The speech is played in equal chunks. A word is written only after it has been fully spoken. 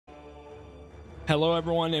Hello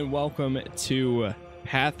everyone and welcome to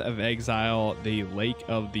Path of Exile, the Lake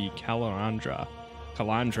of the Kalandra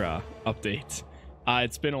update.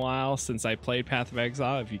 It's been a while since I played Path of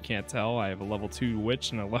Exile. If you can't tell, I have a level 2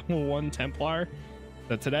 Witch and a level 1 Templar.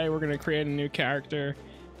 So today we're going to create a new character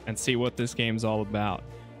and see what this game's all about.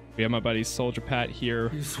 We have my buddy Soldier Pat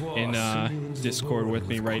here in Discord with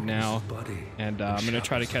me right now, and I'm going to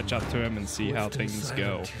try to catch up to him and see how things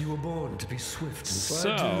go.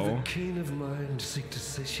 So,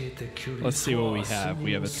 let's see what we have.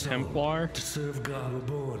 We have a Templar,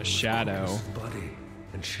 a Shadow,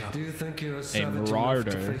 a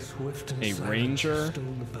Marauder, a Ranger,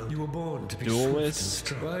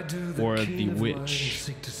 Duelist, or the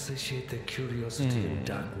Witch.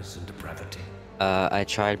 I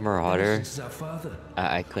tried Marauder.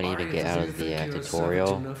 I couldn't even get out of the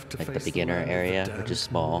tutorial, like the beginner area, which is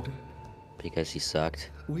small, because he sucked.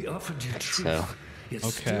 So,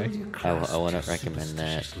 okay. I wouldn't recommend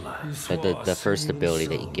that. But the first ability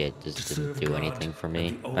that you get just didn't do anything for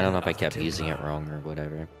me. I don't know if I kept using it wrong or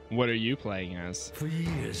whatever. What are you playing as?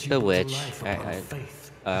 The Witch. I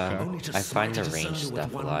find the range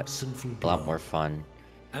stuff a lot more fun.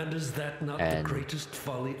 And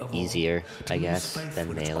easier, I guess,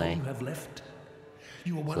 than melee.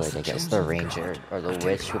 So like, I guess the Ranger or the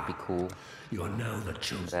Witch would be cool.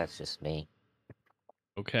 That's just me.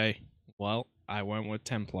 Okay, well, I went with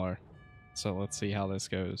Templar. So let's see how this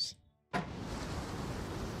goes.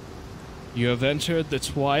 You have entered the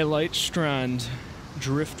Twilight Strand,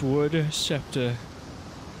 Driftwood Scepter.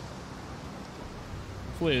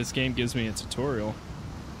 Hopefully this game gives me a tutorial.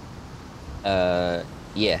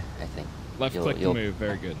 Yeah, I think. Left click to move,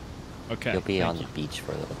 very good. Okay. You'll be on the beach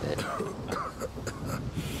for a little bit.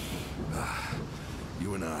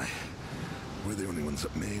 You and I, we're the only ones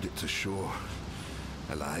that made it to shore.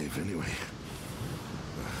 Alive, anyway.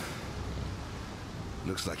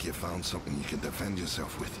 Looks like you found something you can defend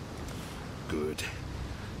yourself with. Good.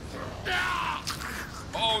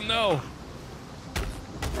 Oh no!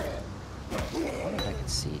 I can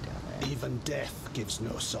see down there. Even death gives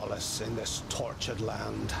no solace in this tortured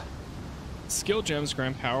land. Skill gems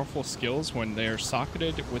grant powerful skills when they are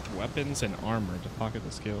socketed with weapons and armor. To pocket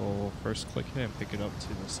the skill, first click it and pick it up to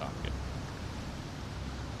the socket.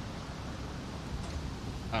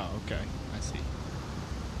 Oh, okay. I see.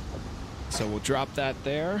 So we'll drop that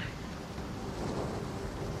there.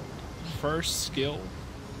 First skill.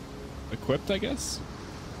 Equipped, I guess?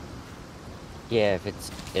 Yeah, if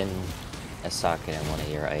it's in a socket in one of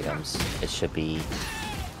your items, it should be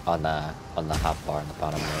on the hotbar in the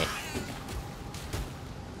bottom right.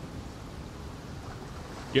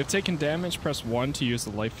 You have taken damage, press 1 to use the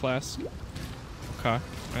life flask. Okay,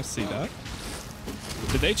 I see that.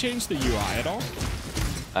 Did they change the UI at all?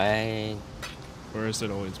 Or has it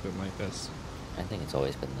always been like this? I think it's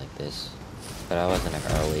always been like this. But I wasn't an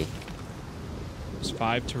early. There's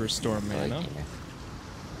 5 to restore mana.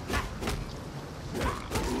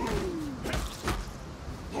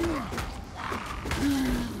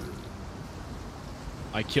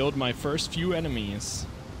 I killed my first few enemies.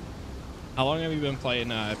 How long have you been playing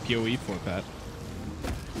PoE for, Pat?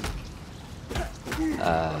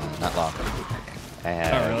 Not long. I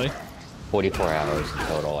had 44 hours in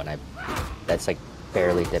total, and that's like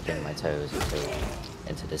barely dipping my toes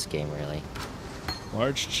into this game, really.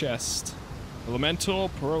 Large chest. Elemental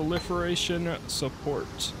proliferation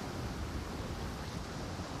support.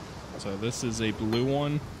 So this is a blue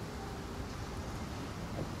one.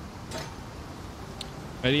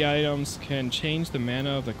 Many items can change the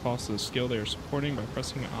mana of the cost of the skill they are supporting by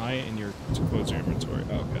pressing I in your to close your inventory.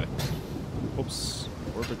 Oh, okay. Oops.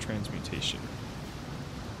 Orbit transmutation.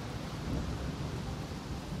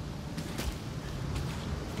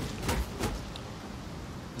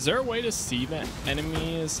 Is there a way to see that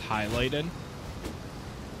enemy is highlighted?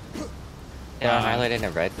 Yeah, highlighted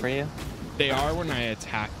in red for you? They are when I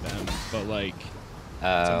attack them, but like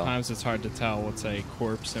sometimes it's hard to tell what's a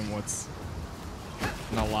corpse and what's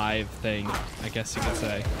an alive thing, I guess you could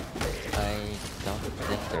say. I don't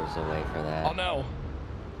think there's a way for that. Oh no!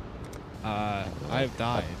 I've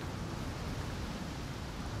died.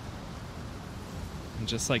 And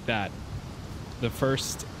just like that, the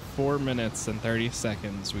first 4 minutes and 30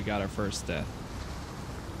 seconds, we got our first death.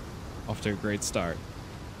 Off to a great start.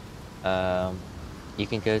 You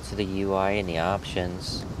can go to the UI and the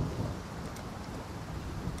options.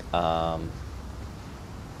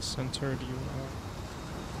 Centered UI.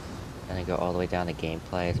 And then go all the way down to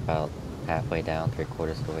gameplay. It's about halfway down, 3/4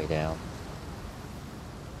 of the way down.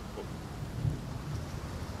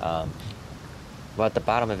 But at the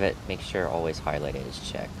bottom of it, make sure always highlighted is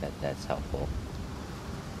checked. That's helpful.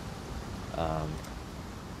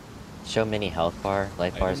 Show mini health bar,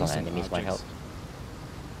 life bars on Items and enemies might help. objects.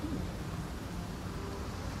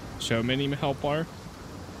 Show mini health bar.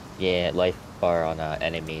 Yeah, life bar on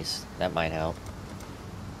enemies. That might help.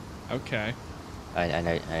 Okay. I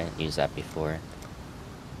didn't use that before.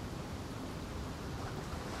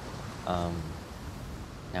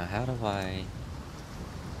 Now how do I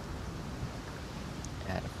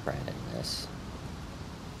add a friend in this?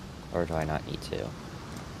 Or do I not need to?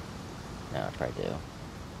 No, I probably do.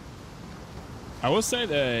 I will say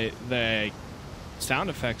the sound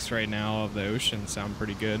effects right now of the ocean sound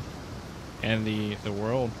pretty good, and the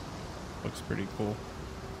world looks pretty cool.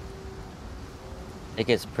 It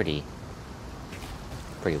gets pretty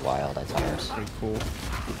wild at times. Pretty cool.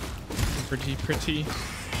 Pretty.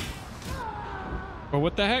 But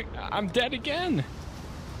what the heck? I'm dead again.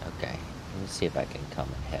 Okay, let me see if I can come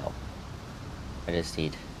and help. I just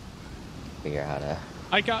need to figure out how to...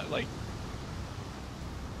 I got like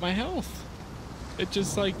my health. It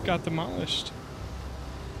just like got demolished.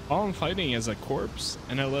 All I'm fighting is a corpse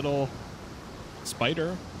and a little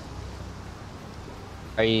spider.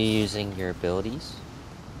 Are you using your abilities?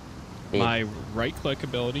 My right click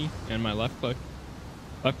ability and my left click.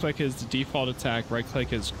 Left click is the default attack. Right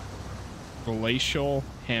click is glacial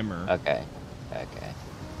hammer. Okay. I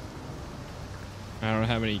don't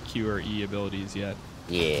have any Q or E abilities yet.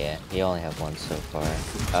 Yeah, you only have one so far.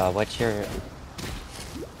 What's your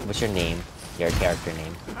name? Your character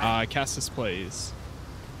name? Casas plays.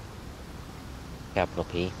 Capital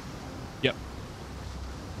P? Yep.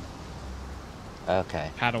 Okay.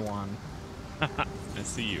 Padawan. I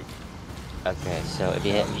see you. Okay, so if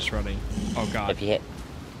you hit... I'm just running. Oh god. If you hit...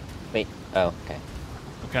 Wait. Oh, okay.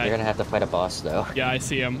 Okay. You're gonna have to fight a boss, though. Yeah, I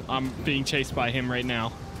see him. I'm being chased by him right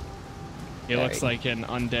now. He There looks like an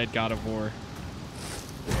undead god of war.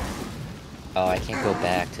 Oh, I can't go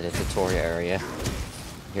back to the tutorial area.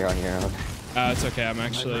 You're on your own. It's okay. I'm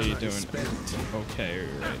actually doing okay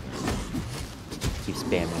right now. Keep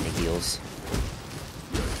spamming the heals.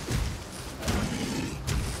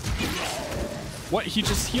 What? He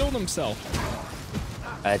just healed himself.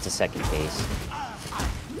 It's a second phase.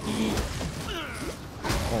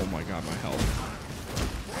 Oh my god, my health.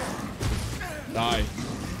 Die.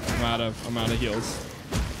 I'm out of heals.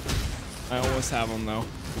 I almost have him though.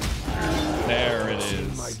 There it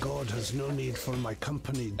is. My god has no need for my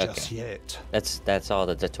company just yet. That's all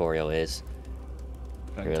the tutorial is.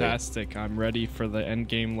 Fantastic. Really? I'm ready for the end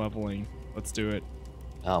game leveling. Let's do it.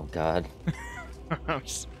 Oh god.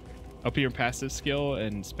 Just up your passive skill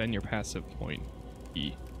and spend your passive point.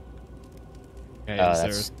 E. Okay,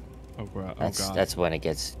 oh god. That's when it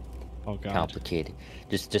gets complicated.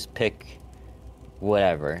 Just pick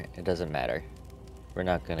whatever. It doesn't matter. We're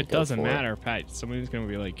not gonna. It doesn't matter, Pat. Somebody's gonna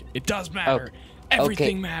be like, it does matter.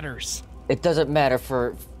 Everything matters. It doesn't matter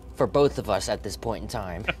for both of us at this point in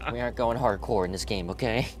time. We aren't going hardcore in this game,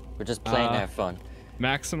 okay? We're just playing to have fun.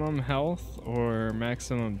 Maximum health or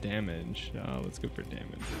maximum damage? Let's go for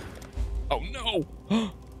damage. Oh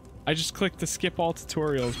no! I just clicked to skip all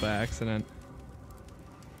tutorials by accident.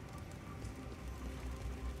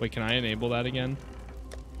 Wait, can I enable that again?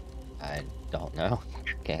 I don't know.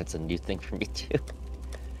 Okay, it's a new thing for me too.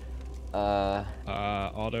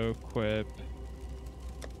 Auto equip.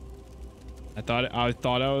 I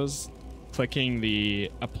thought I was clicking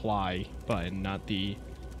the apply button, not the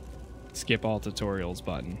skip all tutorials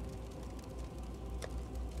button.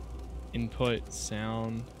 Input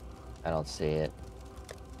sound. I don't see it.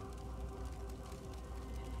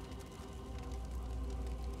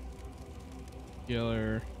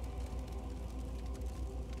 Killer.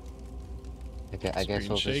 I guess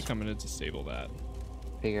we'll shake. just I'm gonna disable that.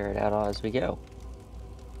 figure it out as we go.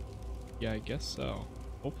 Yeah, I guess so.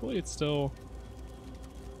 Hopefully it still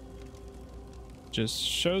just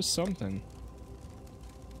shows something.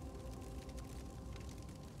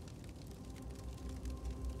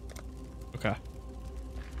 Okay.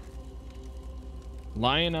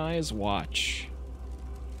 Lion Eyes Watch.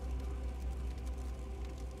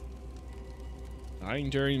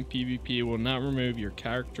 Dying during PvP will not remove your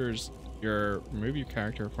character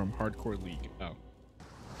from Hardcore League. Oh.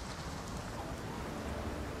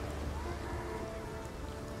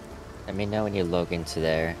 Let me know when you log into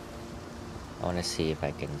there. I want to see if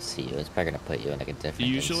I can see you. It's probably gonna put you in like a different. Do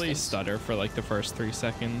you usually instance. stutter for like the first 3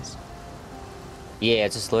 seconds? Yeah,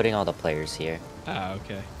 it's just loading all the players here. Ah,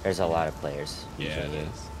 okay. There's a lot of players. Yeah, it usually.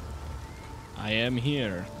 is. I am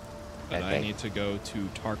here, but I Okay. need to go to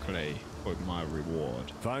Tarkle for my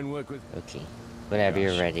reward. Fine work with. Okay. Whenever Gosh.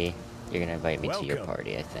 you're ready, you're gonna invite me to your Welcome.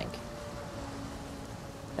 party, I think.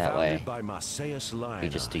 That way, By Marseilles you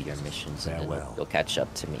just do your missions and then Farewell. you'll catch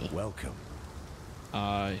up to me. Welcome.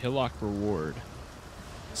 Hillock reward.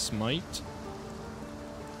 Smite.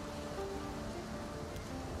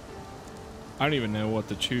 I don't even know what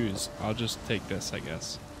to choose. I'll just take this, I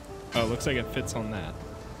guess. Oh, it looks like it fits on that.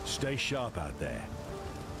 Stay sharp out there.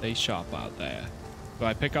 They shop out there. Do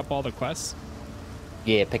I pick up all the quests?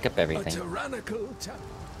 Yeah, pick up everything. tyrannical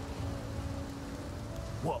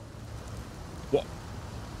What? What?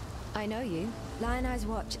 I know you. Lion Eye's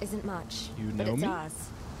watch isn't much, You but know it's me? ours.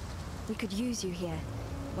 We could use you here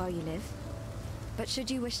while you live. But should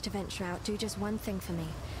you wish to venture out, do just one thing for me.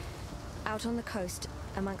 Out on the coast,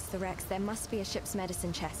 amongst the wrecks, there must be a ship's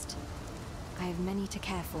medicine chest. I have many to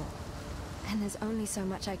care for, and there's only so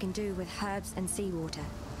much I can do with herbs and seawater.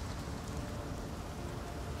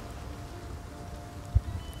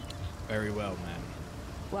 Very well, man.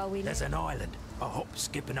 While we There's an island, a hop,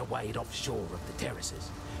 skip and a wade offshore of the terraces.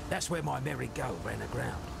 That's where my merry go ran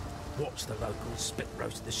aground. Watched the locals spit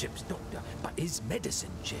roast the ship's doctor, but his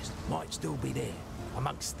medicine chest might still be there,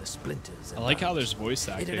 amongst the splinters. I And like how bones. there's voice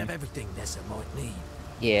It'd acting. have everything Nessa might need.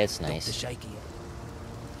 Yeah, it's Dr. nice. Shaky.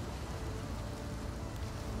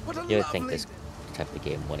 What a You would think lovely this type of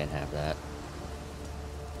game wouldn't have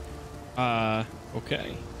that.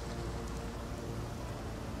 Okay.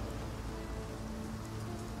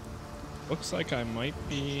 Looks like I might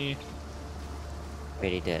be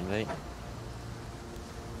Ready to invite?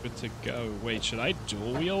 good to go. Wait, should I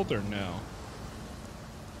dual wield or no?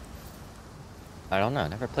 I don't know.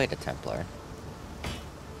 Never played a Templar.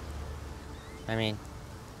 I mean,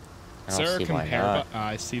 I Is don't there a see why compare not. button?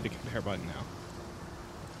 I see the compare button now.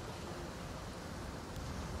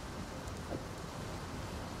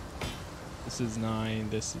 This is 9,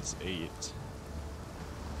 this is 8.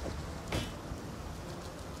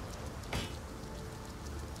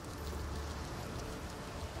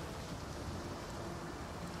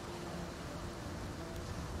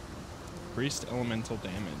 Increased elemental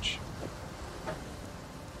damage.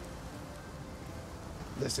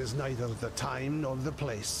 This is neither the time nor the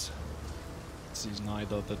place. This is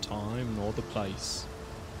neither the time nor the place.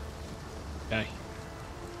 Okay.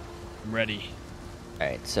 I'm ready.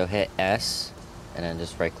 Alright, so hit S, and then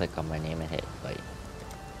just right click on my name and hit invite.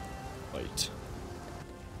 Wait.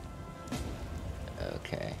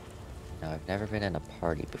 Okay. Now, I've never been in a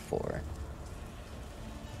party before.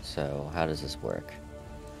 So, how does this work?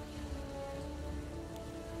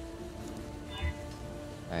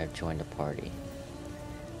 I've joined a party.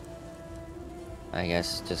 I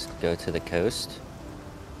guess just go to the coast.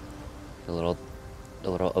 The little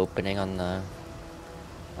opening on the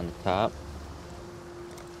top.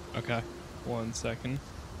 Okay. 1 second.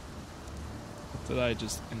 What did I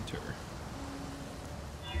just enter?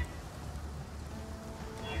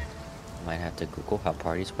 Might have to Google how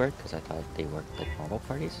parties work, because I thought they worked like normal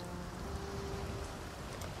parties.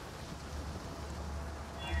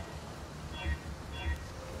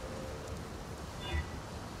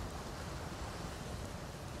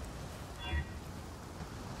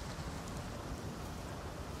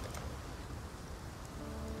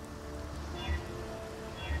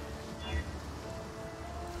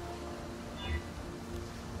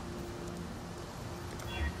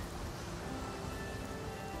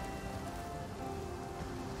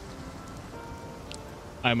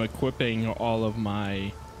 I'm equipping all of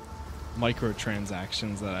my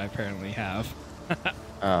microtransactions that I apparently have.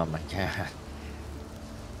 Oh my god.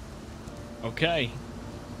 Okay.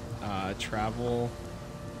 Travel.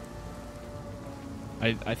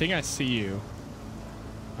 I think I see you.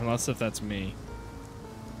 Unless if that's me.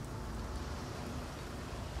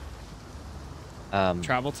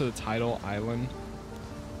 Travel to the tidal island.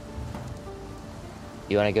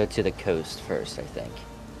 You want to go to the coast first, I think.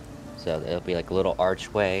 So there'll be like a little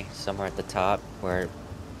archway somewhere at the top where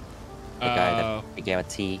the guy that began with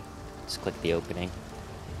T. Just click the opening.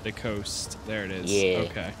 The coast. There it is. Yeah.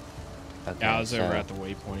 Okay. Okay, Yeah, I was over so- at the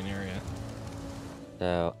waypoint area.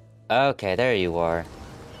 So, okay, there you are.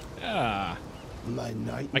 Yeah. My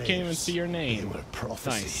nightmares. I can't even see your They name. were prophecy.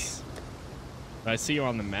 Nice. I see you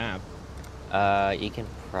on the map. You can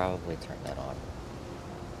probably turn that on.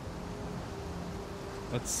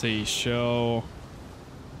 Let's see. Show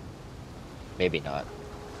Maybe not.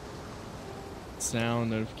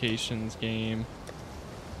 sound notifications game.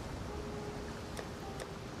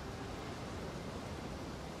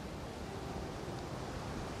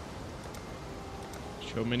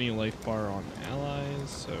 Show mini life bar on allies.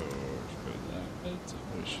 So show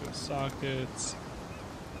that. Show sockets.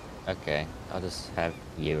 Okay, I'll just have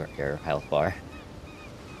your health bar.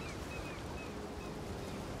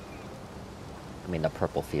 I mean, the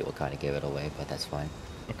purple feet will kind of give it away, but that's fine.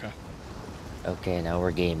 Okay. Okay, now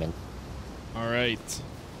we're gaming. All right.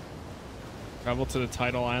 Travel to the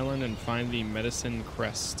tidal island and find the medicine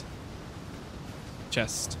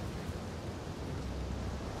chest.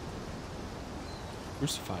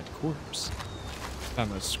 Crucified corpse.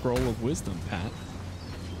 Found a scroll of wisdom, Pat.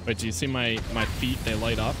 Wait, do you see my feet? They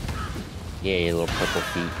light up. Yeah, your little purple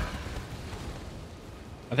feet.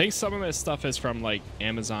 I think some of this stuff is from like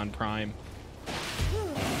Amazon Prime.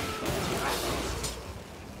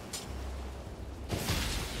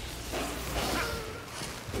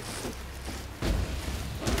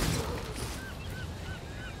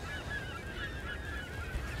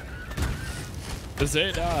 Does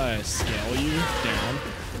it scale you down?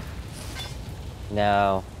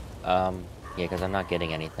 No. Yeah, because I'm not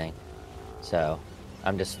getting anything. So,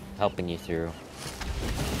 I'm just helping you through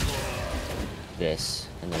this,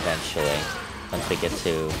 and eventually, once we get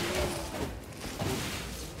to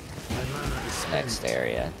the next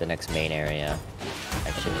area, the next main area,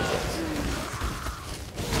 I should do this.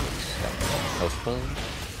 Hopefully.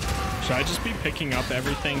 Should I just be picking up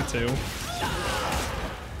everything too?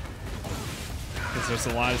 Because there's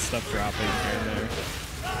a lot of stuff dropping here and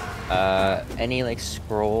there. Any like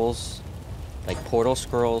scrolls, like portal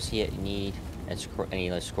scrolls you need, and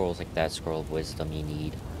any like scrolls like that, scroll of wisdom you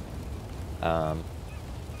need.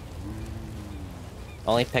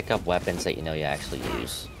 Only pick up weapons that you know you actually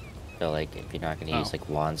use. So like if you're not gonna use like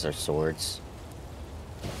wands or swords.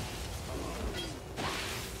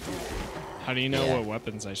 How do you know what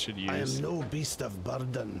weapons I should use? I am no beast of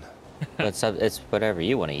burden. It's whatever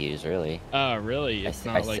you want to use, really. Oh, really? It's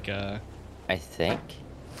not like a... I think.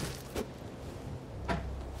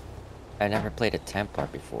 I never played a Templar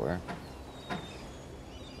before.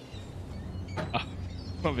 Oh,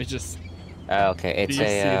 let me just... Oh, okay, it's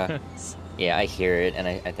a... this? Yeah, I hear it, and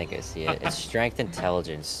I think I see it. It's strength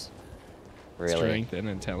intelligence. Really. Strength and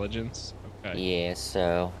intelligence? Okay. Yeah,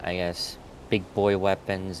 so I guess big boy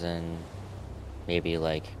weapons and maybe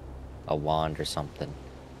like a wand or something.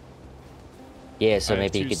 Yeah, so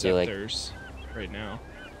maybe you could do like right now.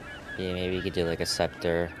 Yeah, maybe you could do like a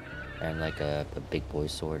scepter and like a big boy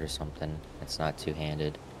sword or something. It's not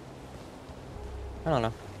two-handed. I don't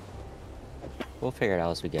know. We'll figure it out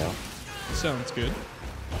as we go. Sounds good.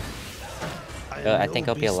 I think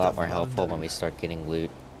it'll be a lot more helpful when we start getting loot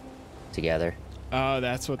together. Oh,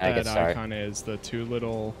 that's what that icon is. The two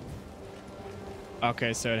little...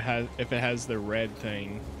 Okay, so it has, if it has the red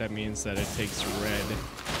thing, that means that it takes red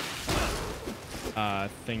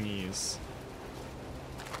thingies.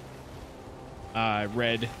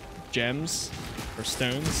 Red gems or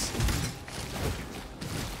stones.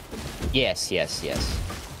 Yes.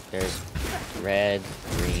 There's red,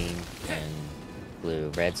 green, and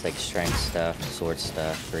blue. Red's like strength stuff, sword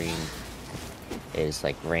stuff. Green is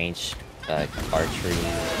like range, archery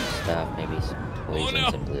stuff, maybe some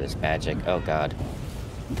poisons, and blue is magic. Oh god.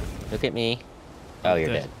 Look at me. Oh, you're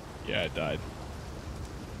dead. Yeah, I died.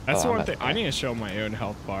 That's the one thing. I need to show my own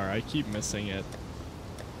health bar. I keep missing it.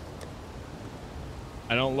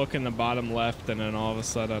 I don't look in the bottom left, and then all of a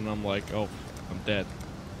sudden I'm like, oh, I'm dead.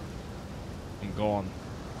 I'm gone.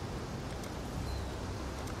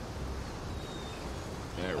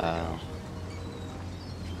 There we go.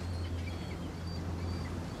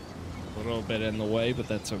 A little bit in the way, but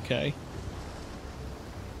that's okay.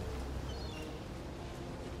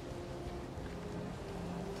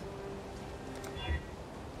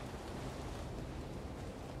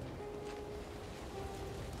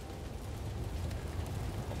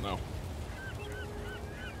 Oh no.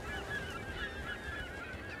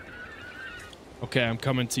 Okay, I'm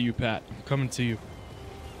coming to you, Pat. I'm coming to you.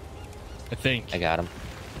 I think. I got him.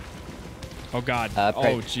 Oh god.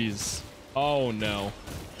 Oh jeez. Oh no.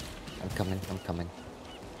 I'm coming.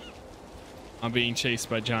 I'm being chased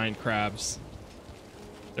by giant crabs.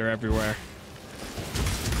 They're everywhere.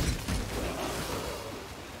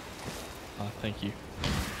 Oh, thank you.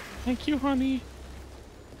 Thank you, honey.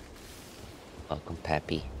 Welcome,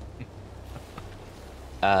 Pappy.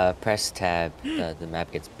 Press tab. The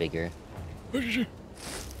map gets bigger.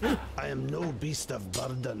 I am no beast of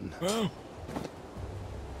burden.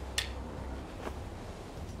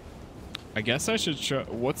 I guess I should show...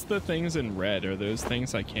 What's the things in red? Are those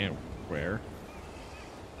things I can't wear?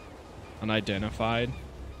 Unidentified?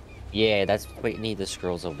 Yeah, that's what you need the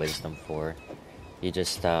scrolls of wisdom for. You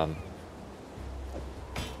just, click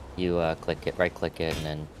it, right click it, and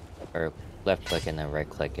then, or left click and then right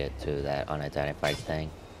click it to that unidentified thing.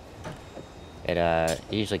 It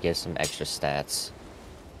usually gives some extra stats.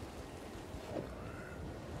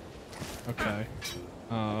 Okay.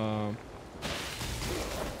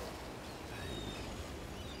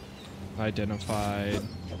 Identified.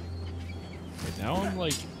 Wait, now I'm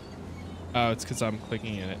like, oh, it's because I'm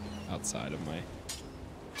clicking it outside of my,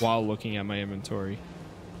 while looking at my inventory.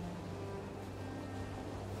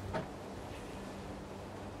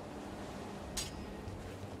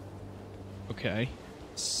 Okay,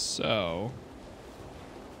 so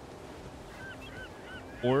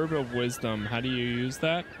Orb of Wisdom, how do you use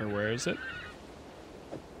that, or where is it?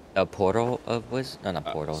 A portal of wisdom? No, not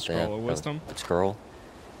portal. Scroll of Wisdom? Scroll.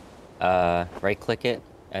 Right click it,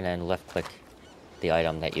 and then left click the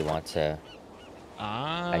item that you want to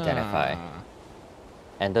identify.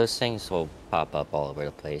 And those things will pop up all over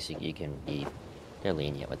the place. You can be, they're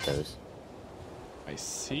lenient with those. I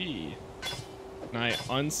see. Can I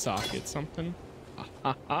unsocket something?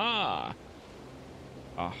 Aha!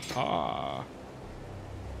 Aha!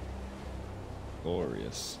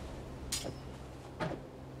 Glorious.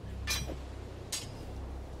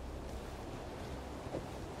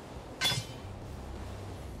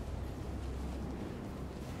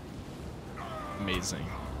 Amazing.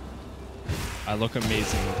 I look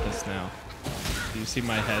amazing with this now. Do you see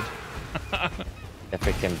my head? The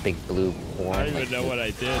freaking big blue horn. I don't even know what I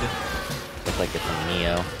did. Look like it's from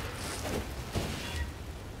Neo.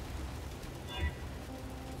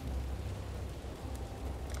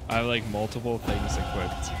 I have like multiple things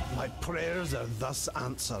equipped. My prayers are thus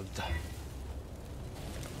answered.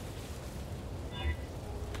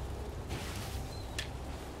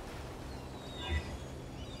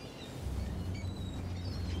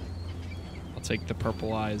 I'll take the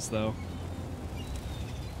purple eyes though.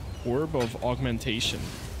 Orb of Augmentation.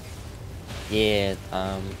 Yeah,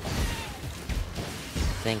 I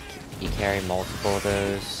think you carry multiple of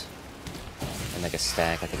those. And like a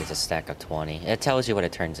stack, I think it's a stack of 20. It tells you what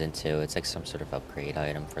it turns into. It's like some sort of upgrade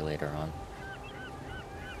item for later on.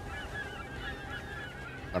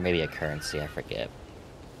 Or maybe a currency, I forget.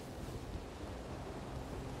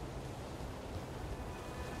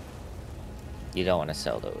 You don't want to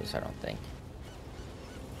sell those, I don't think.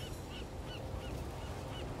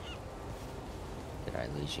 Did I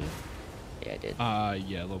lose you? Yeah, I did.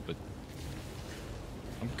 Yeah, a little bit.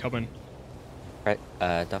 I'm coming. Right,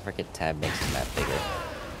 don't forget tab makes the map bigger.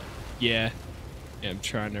 Yeah. Yeah, I'm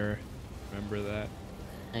trying to remember that.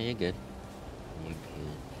 Oh, you're good. You're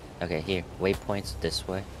good. Okay, here. Waypoints this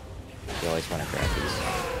way. You always want to grab these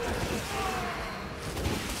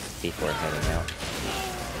before heading out.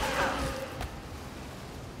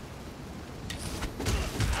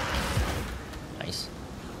 Nice.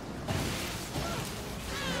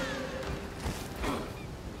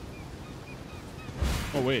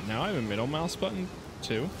 Oh wait, now I have a middle mouse button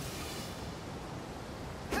too?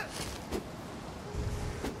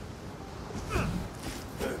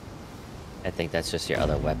 I think that's just your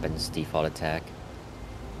other weapon's default attack.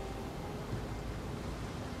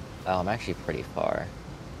 Oh, I'm actually pretty far.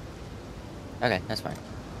 Okay, that's fine.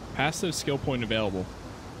 Passive skill point available.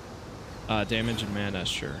 Damage and mana,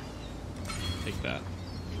 sure. Take that.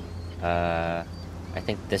 I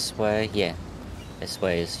think this way, yeah. This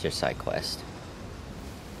way is your side quest.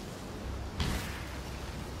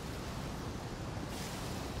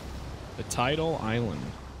 The Tidal Island.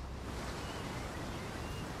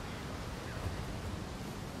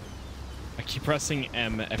 I keep pressing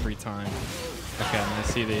M every time. Okay, and I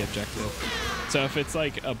see the objective. So if it's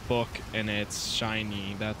like a book and it's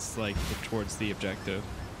shiny, that's like towards the objective.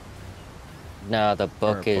 No, the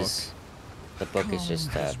book is... The book is just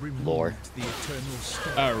lore.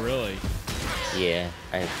 Oh, really? Yeah,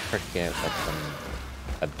 I forget what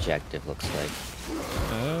the objective looks like.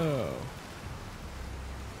 Oh.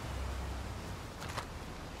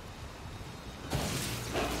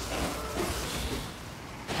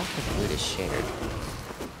 How the loot is shared?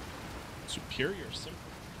 Superior simple.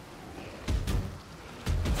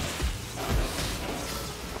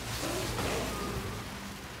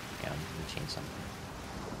 Yeah, I'm gonna change something.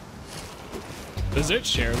 Does it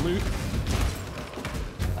share loot?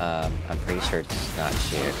 I'm pretty sure it's not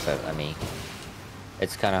shared, but I mean,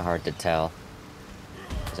 it's kind of hard to tell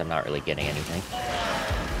because I'm not really getting anything.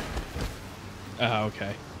 Oh,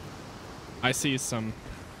 okay. I see some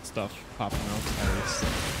stuff popping out at least.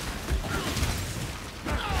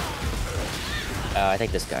 I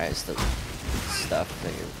think this guy is the stuff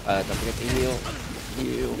that you, don't forget to heal.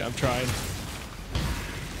 Yeah, I'm trying.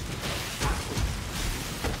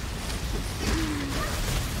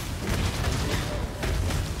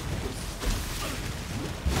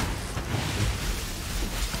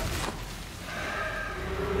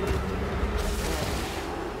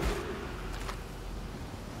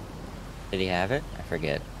 Did he have it? I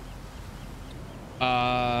forget.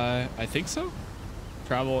 I think so.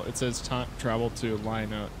 Travel. It says travel to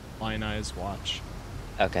line Lionized watch.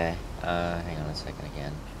 Okay. Hang on a second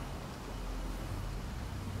again.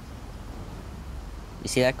 You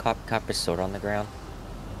see that copper sword on the ground?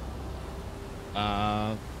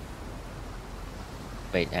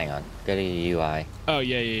 Wait, hang on. Go to your UI. Oh,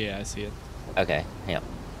 yeah, I see it. Okay, hang on.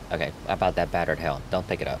 Okay, about that battered helm. Don't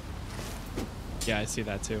pick it up. Yeah, I see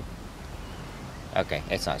that too. Okay,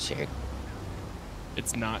 it's not shared.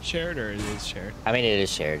 It's not shared, or it is shared? I mean, it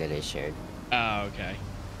is shared. It is shared. Oh, okay.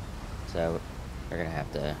 So, we're gonna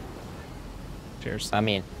have to... Share some. I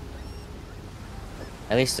mean...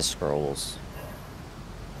 At least the scrolls.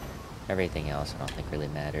 Everything else I don't think really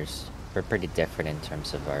matters. We're pretty different in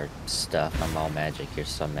terms of our stuff. I'm all magic, you're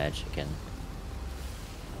some magic, and...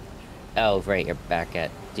 Oh, right, you're back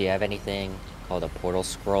at... Do you have anything called a portal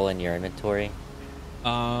scroll in your inventory?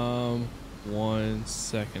 1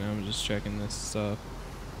 second, I'm just checking this stuff.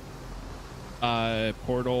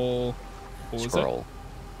 Portal... What was Scroll.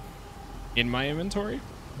 it? In my inventory?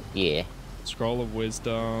 Yeah. Scroll of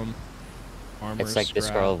Wisdom. Armor It's like the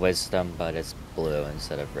scrap. Scroll of Wisdom, but it's blue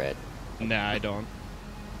instead of red. Nah, I don't.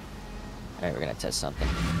 Alright, we're gonna test something.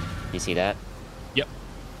 You see that? Yep.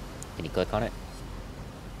 Can you click on it?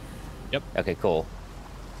 Yep. Okay, cool.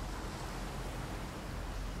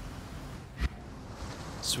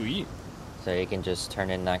 Sweet. So you can just turn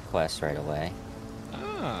in that quest right away.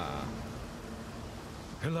 Ah.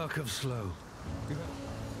 Hillock of Slow.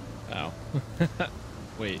 Oh.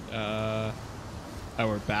 Wait, oh,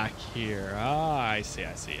 we're back here. Ah, I see.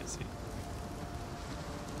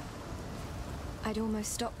 I'd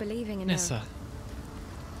almost stopped believing in Nissa. her.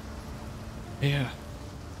 Here.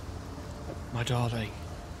 My darling.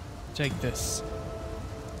 Take this.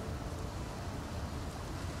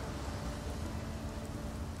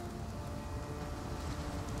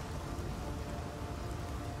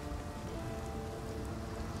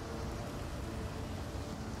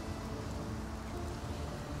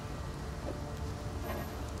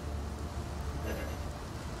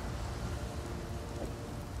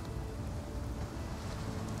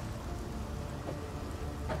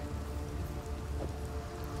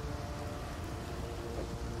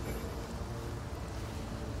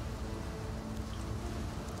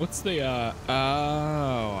 What's the, oh,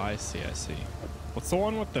 I see. What's the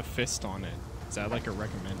one with the fist on it? Is that like a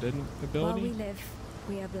recommended While ability? we live,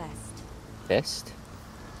 we are blessed. Fist?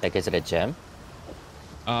 Like, is it a gem?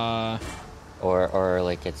 Or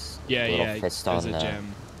like it's Yeah, a little yeah, fist there's on a the...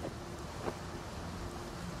 gem.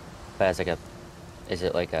 But it's like a... Is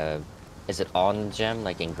it like a... Is it on the gem,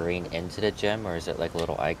 like in green into the gem, or is it like a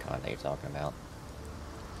little icon that you're talking about?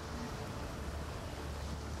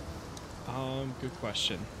 Good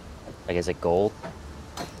question. Like, is it gold?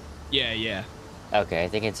 Yeah. Okay, I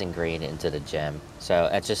think it's in green into the gem. So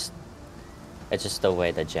it's just the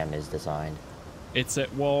way the gem is designed. It's a,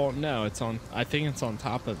 well, no, it's on, I think it's on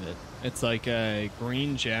top of it. It's like a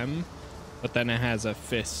green gem, but then it has a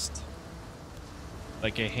fist.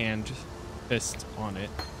 Like a hand fist on it.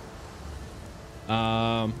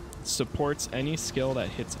 Supports any skill that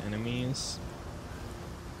hits enemies.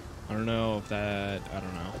 I don't know if that, I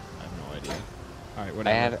don't know. I have no idea. Alright,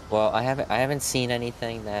 whatever. I haven't seen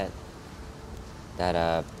anything that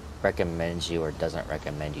recommends you or doesn't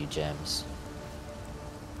recommend you gems.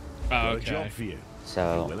 Oh, Got a okay. job for you.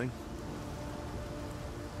 So- You willing?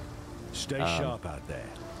 Stay sharp out there.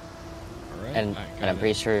 Alright. And I'm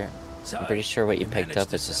pretty sure what you picked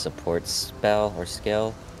up is a support spell or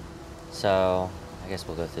skill. So I guess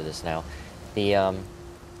we'll go through this now. The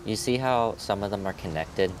you see how some of them are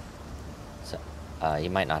connected? So you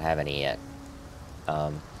might not have any yet.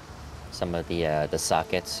 Some of the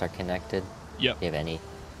sockets are connected. Yep. Do you have any?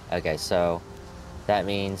 Okay, so that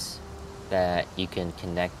means that you can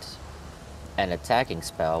connect an attacking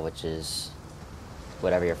spell, which is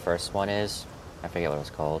whatever your first one is. I forget what it's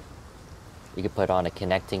called. You can put on a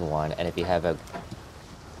connecting one, and if you have a,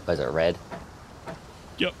 was it red?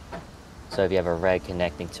 Yep. So if you have a red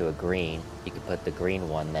connecting to a green, you can put the green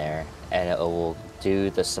one there, and it will do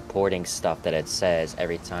the supporting stuff that it says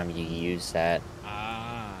every time you use that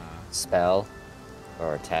spell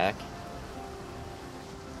or attack.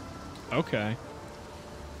 Okay.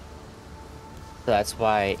 So that's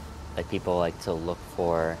why, like, people like to look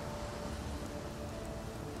for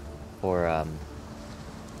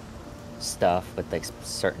stuff with like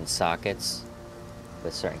certain sockets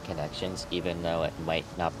with certain connections, even though it might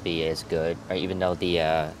not be as good, or even though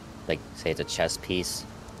the like, say it's a chess piece,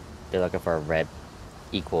 they're looking for a red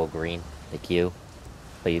equal green, like you,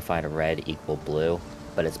 but you find a red equal blue,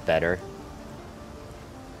 but it's better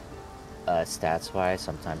stats wise.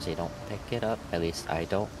 Sometimes you don't pick it up, at least I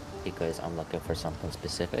don't, because I'm looking for something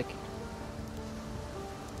specific.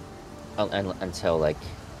 Until like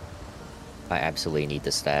I absolutely need the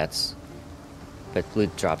stats. But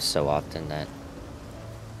loot drops so often that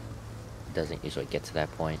it doesn't usually get to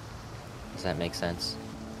that point. Does that make sense?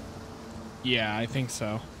 Yeah, I think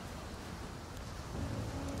so.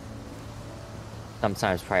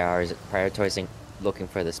 Sometimes prioritizing looking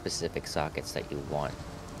for the specific sockets that you want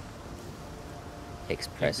takes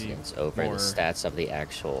precedence over the stats of the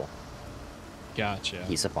actual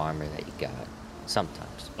piece of armor that you got.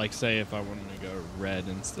 Sometimes. Like say if I wanted to go red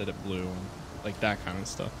instead of blue, and like that kind of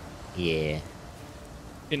stuff. Yeah.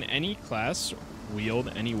 Can any class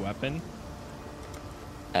wield any weapon?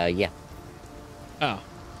 Yeah. Oh.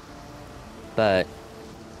 But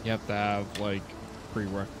you have to have like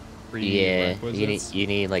prerequisites. Yeah, you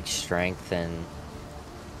need like strength and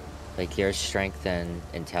like your strength and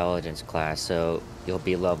intelligence class, so you'll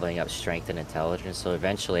be leveling up strength and intelligence, so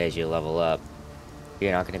eventually as you level up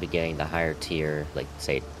you're not going to be getting the higher tier, like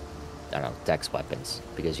say, I don't know, dex weapons,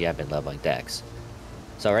 because you have been leveling dex.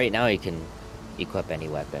 So right now you can equip any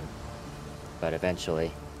weapon, but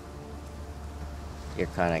eventually you're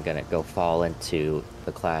kind of going to go fall into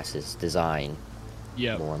the class's design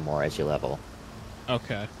more and more as you level.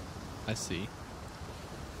 Okay. I see.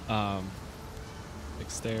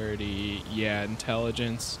 Dexterity, yeah,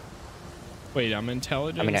 intelligence. Wait, I'm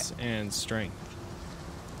intelligence and strength.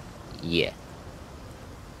 Yeah.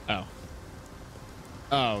 Oh.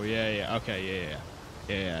 Oh, yeah. Okay,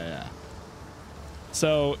 yeah.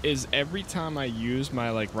 So, is every time I use my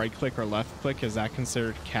like right click or left click, is that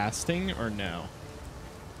considered casting or no?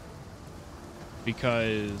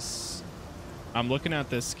 Because I'm looking at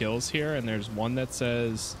the skills here, and there's one that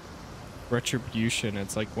says Retribution.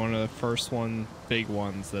 It's like one of the first big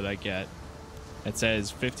ones that I get. It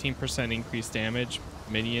says 15% increased damage.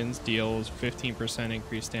 Minions deals 15%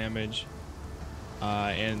 increased damage.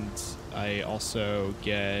 And I also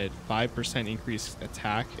get 5% increased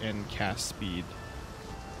attack and cast speed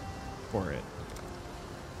for it.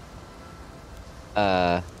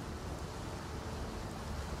 I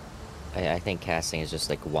think casting is just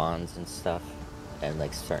like wands and stuff, and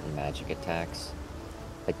like certain magic attacks.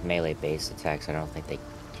 Like melee based attacks, I don't think they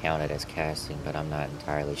count it as casting, but I'm not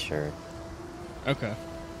entirely sure. Okay.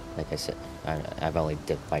 Like I said, I've only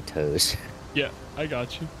dipped my toes. Yeah, I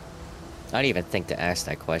got you. I didn't even think to ask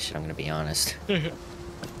that question, I'm gonna be honest. Of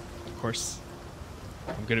course.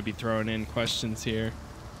 I'm gonna be throwing in questions here.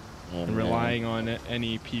 And relying on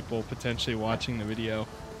any people potentially watching the video.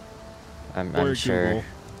 I'm sure.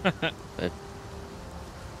 But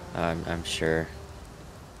I'm sure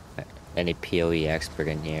any PoE expert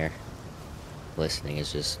in here listening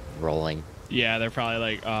is just rolling. Yeah, they're probably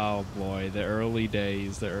like, oh boy, the early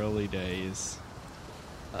days. You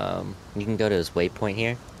can go to this waypoint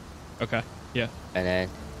here. Okay, yeah. And then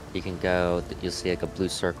you can go, you'll see like a blue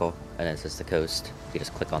circle, and then it says the coast. You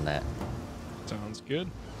just click on that. Sounds good.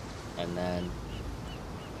 And then,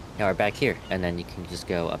 now we're back here, and then you can just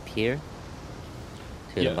go up here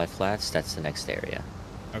to the mud flats. That's the next area.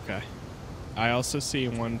 Okay. I also see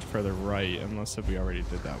one further right, unless if we already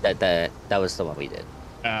did that one. That was the one we did.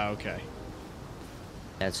 Okay.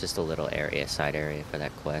 That's just a little area, side area for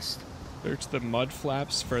that quest. Search the mud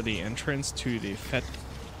flaps for the entrance to the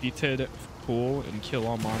fetid pool and kill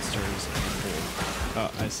all monsters in the pool.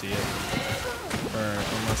 Oh, I see it. Or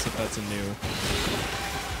unless if that's a new.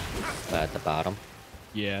 At the bottom?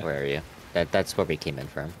 Yeah. Where are you? That's where we came in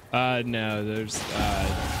from. No, there's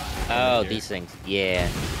oh, these things. Yeah.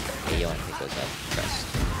 You want to pick those up first.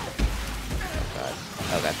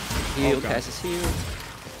 Oh god. Heal, Casas, heal.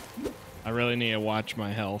 I really need to watch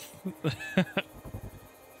my health.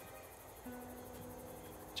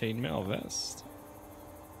 Chainmail vest.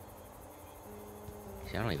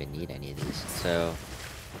 See, I don't even need any of these, so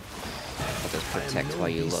I'll just protect while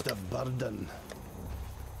you look.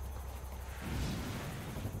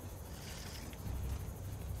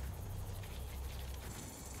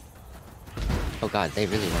 Oh god, they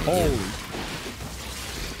really want to do.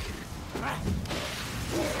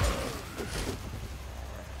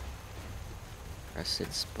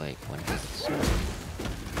 Crested spike, one hit.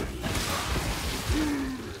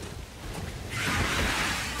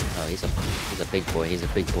 Oh, he's a big boy. He's a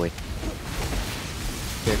big boy.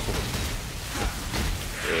 Careful.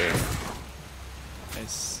 Yeah.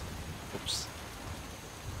 Nice. Oops.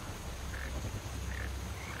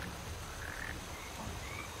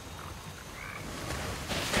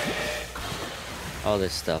 All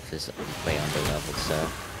this stuff is way under leveled, so.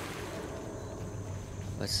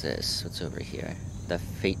 What's this? What's over here? The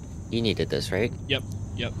fate. You needed this, right? Yep,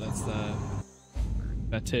 that's the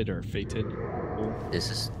fated or fated. Ooh.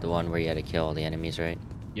 This is the one where you had to kill all the enemies, right?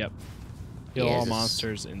 Yep. Kill Yeah, all this-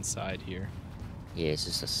 monsters inside here. Yeah, it's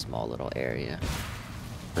just a small little area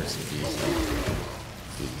for some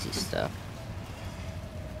easy stuff.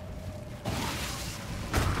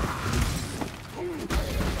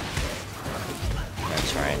 I'm gonna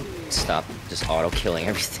try and stop just auto killing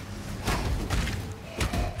everything.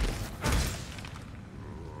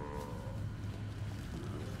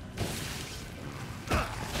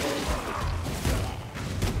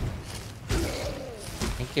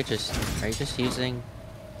 I think are you just using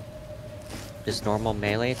just normal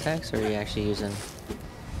melee attacks, or are you actually using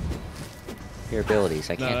your abilities?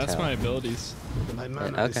 I can't No, that's tell. my abilities. My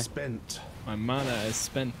mana okay. is spent. My mana is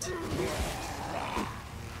spent.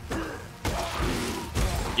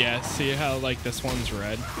 Yeah, see how like this one's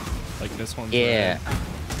red? Like this one's Yeah. red.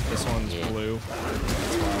 This one's Yeah. blue.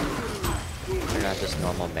 They're not just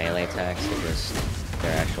normal melee attacks, they're just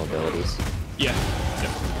their actual abilities. Yeah.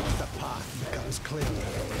 Yep. The path becomes clearer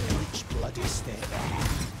each bloody step.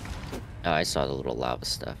 Oh, I saw the little lava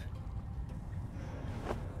stuff.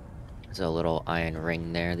 There's a little iron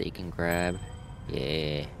ring there that you can grab.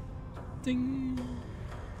 Yeah. Ding.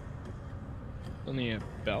 Only a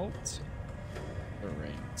belt? Or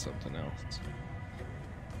ring, something else.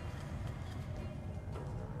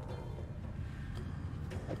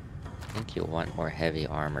 I think you'll want more heavy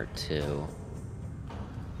armor too.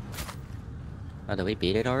 Oh, did we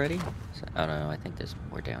beat it already? Oh no, I think there's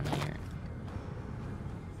more down here.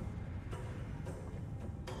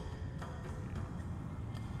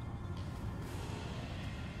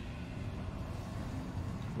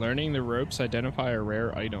 Learning the ropes, identify a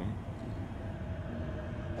rare item.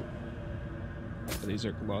 Oh, these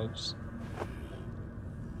are gloves.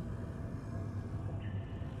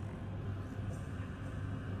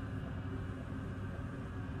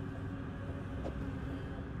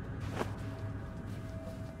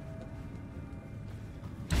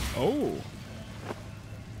 Oh,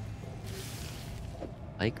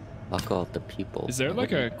 Like, buckle of the pupil. is there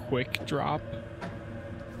like a quick drop?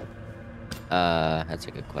 That's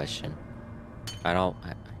a good question. I don't...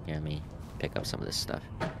 Hear me pick up some of this stuff.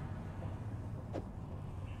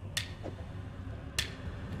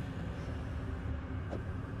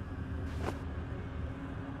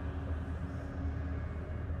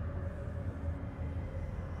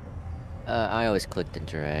 I always clicked and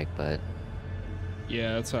drag, but...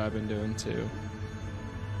 Yeah, that's what I've been doing too.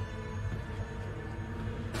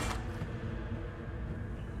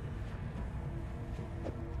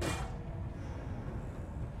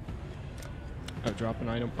 Oh, drop an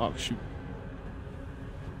item. Oh, shoot.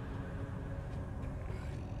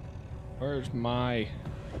 Where's my...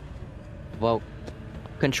 Well,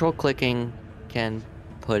 control clicking can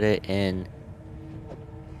put it in...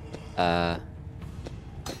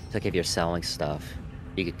 Like if you're selling stuff,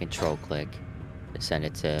 you can control click and send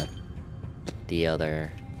it to the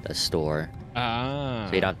store. Ah.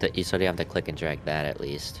 So you don't have to click and drag that at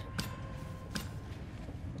least.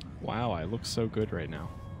 Wow, I look so good right now.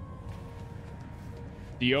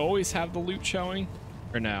 Do you always have the loot showing?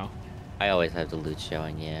 Or no? I always have the loot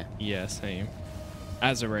showing, yeah. Yeah, same.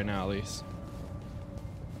 As of right now, at least.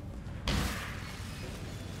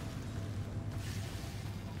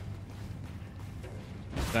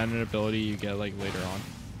 Is that an ability you get like later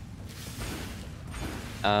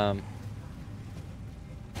on?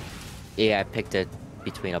 Yeah, I picked it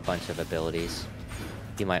between a bunch of abilities.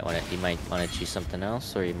 You might want to choose something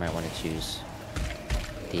else, or you might want to choose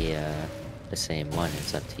the same one.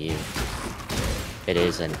 It's up to you. It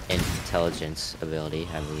is an intelligence ability,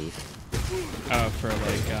 I believe. Oh, for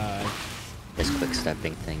like This quick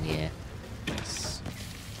stepping thing, yeah. yes.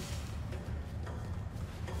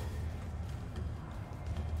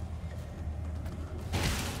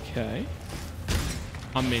 Okay.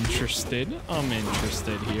 I'm interested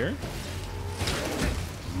here.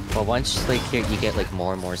 Well, once like you get like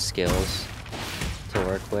more and more skills to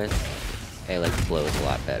work with, it like flows a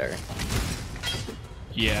lot better.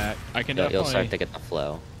 Yeah, I can You'll definitely start to get the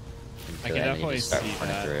flow. I into can it, and then definitely you just start see running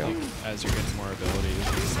that through. like, as you're getting more abilities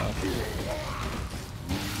and stuff.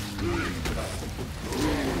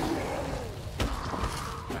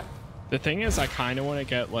 The thing is, I kind of want to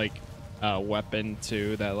get like a weapon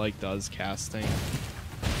too that like does casting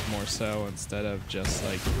more so instead of just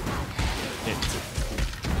like it.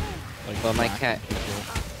 Like Well, my whack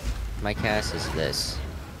people. My cast is this.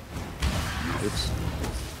 Oops.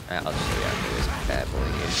 I'll show you after this bad boy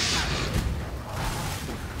here.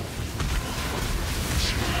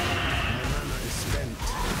 My mana is spent.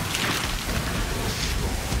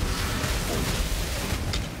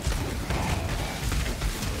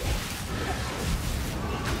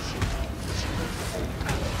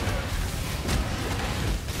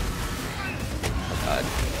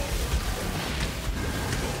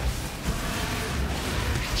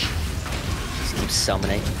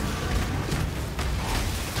 summoning.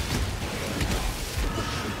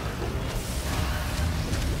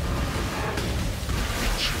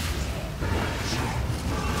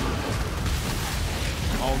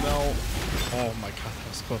 Oh no. Oh my god, that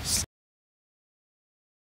was close.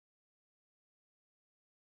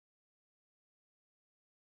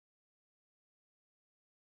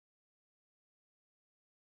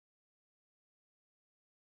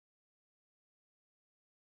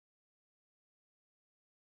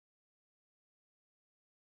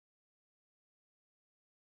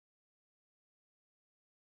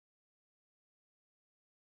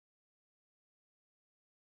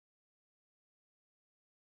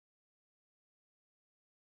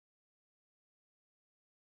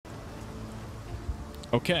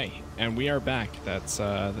 Okay, and we are back. That's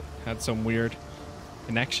had some weird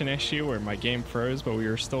connection issue where my game froze, but we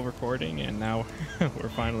were still recording, and now we're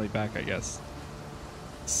finally back, I guess.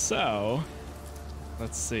 So,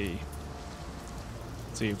 let's see.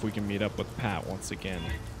 Let's see if we can meet up with Pat once again.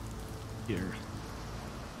 Here.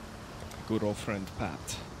 Good old friend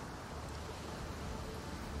Pat.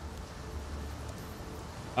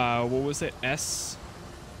 What was it? S?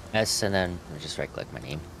 S, and then just right click my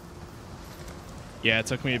name. Yeah, it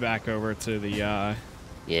took me back over to the Yeah,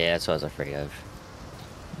 that's what I was afraid of.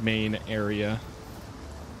 main area.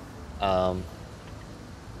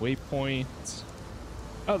 Waypoint.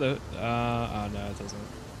 Oh, oh no, it doesn't.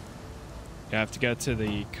 You have to go to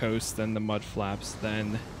the coast, then the mud flaps,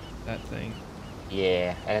 then that thing.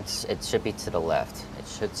 Yeah, and it should be to the left. It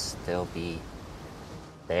should still be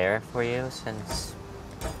there for you since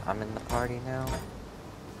I'm in the party now.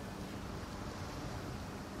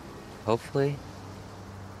 Hopefully.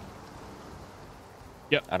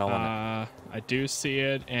 Yep. I don't want I do see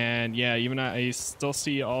it, and yeah, even I still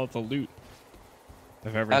see all the loot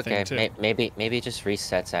of everything okay, too. maybe it just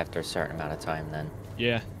resets after a certain amount of time then.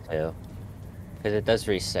 Yeah. Too. Because it does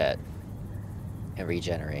reset and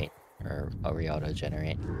regenerate, or auto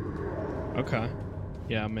generate. Okay.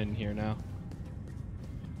 Yeah, I'm in here now.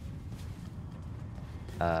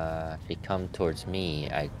 If you come towards me,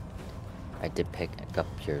 I did pick up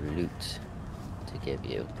your loot to give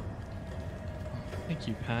you. Thank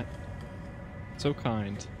you, Pat. So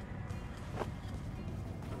kind.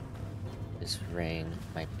 This ring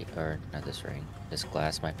might be, or not this ring, this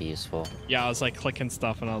glass might be useful. Yeah, I was like clicking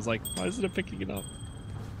stuff, and I was like, why isn't it picking it up?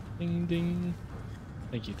 Ding, ding.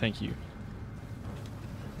 Thank you, thank you.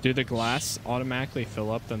 Do the glass automatically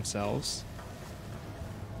fill up themselves?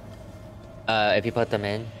 If you put them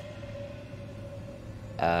in,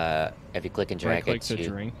 if you click and drag Right it click to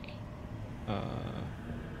drink.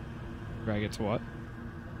 Drag it to what?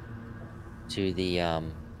 to the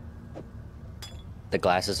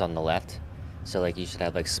glasses on the left. So like you should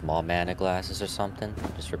have like small mana glasses or something.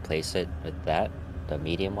 Just replace it with that, the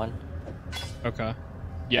medium one. Okay.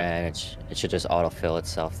 Yeah. And it should just autofill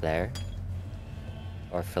itself there.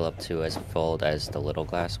 Or fill up to as full as the little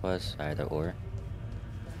glass was, either or.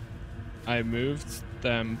 I moved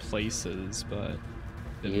them places, but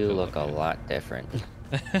didn't You fill look a up yet. lot different.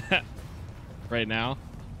 Right now?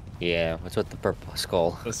 Yeah, what's with the purple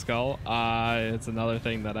skull? The skull? It's another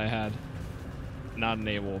thing that I had not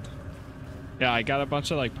enabled. Yeah, I got a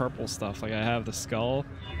bunch of like purple stuff. Like I have the skull.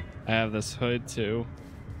 I have this hood too.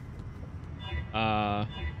 That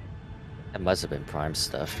must have been Prime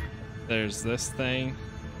stuff. There's this thing.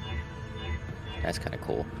 That's kind of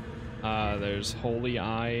cool. There's holy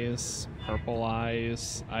eyes, purple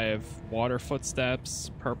eyes. I have water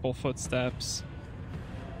footsteps, purple footsteps,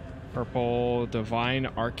 purple divine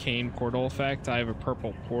arcane portal effect. I have a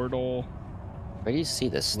purple portal. Where do you see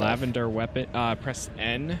this stuff? Lavender weapon. Press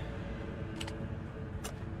N.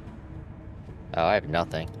 Oh, I have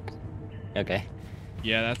nothing. Okay.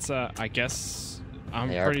 Yeah, that's I guess I'm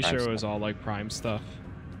They are pretty Prime sure it was stuff. all like Prime stuff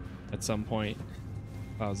at some point.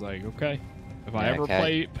 I was like, okay, if I Yeah, ever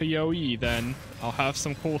play PoE, then I'll have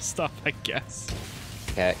some cool stuff, I guess.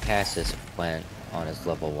 Casas went on his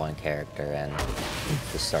level 1 character and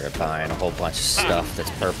just started buying a whole bunch of stuff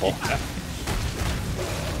that's purple.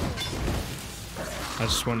 I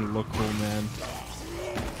just wanted to look cool, man.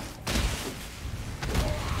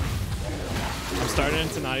 I'm starting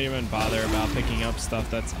to not even bother about picking up stuff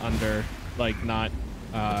that's under, like, not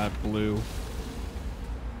blue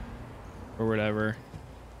or whatever.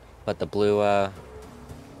 But the blue,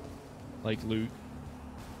 Like loot.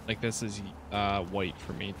 Like this is white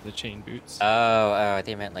for me, the chain boots. Oh, I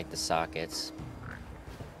think you meant like the sockets.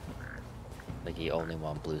 Like you only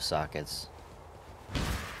want blue sockets.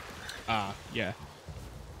 Yeah.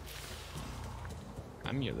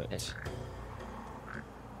 Amulet.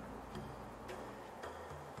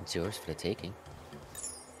 It's yours for the taking.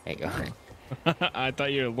 There you go. I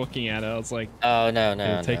thought you were looking at it. I was like, Oh, no, can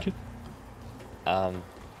no, you take it? Oh,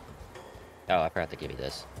 I forgot to give you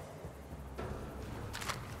this.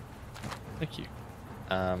 Thank you.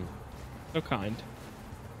 So kind.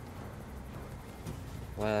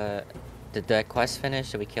 What? Did the quest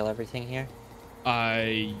finish? Did we kill everything here?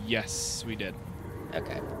 Yes, we did.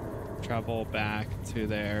 Okay. Travel back to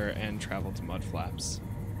there and travel to Mudflaps.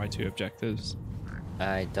 My 2 objectives.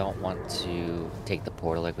 I don't want to take the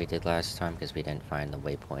portal like we did last time because we didn't find the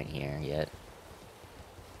waypoint here yet.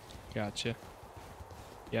 Gotcha.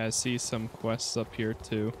 Yeah, I see some quests up here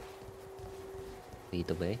too. Lead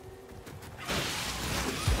the way.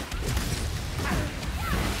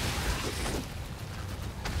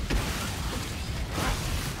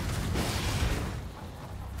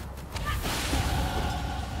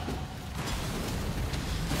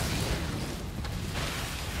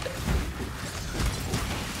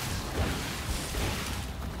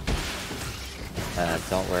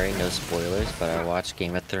 Don't worry, no spoilers, but I watched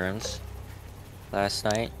Game of Thrones last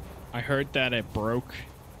night. I heard that it broke.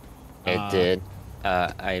 It did.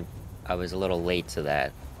 I was a little late to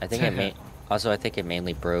that. I think it I think it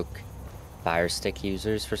mainly broke Fire Stick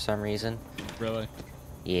users for some reason. Really?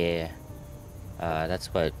 Yeah.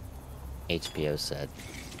 That's what HBO said.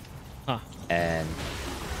 Huh. And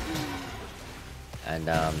what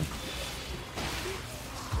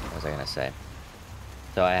was I gonna say?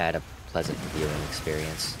 So I had a pleasant viewing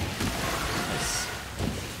experience. Nice.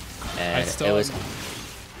 And I still it was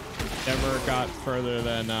never got further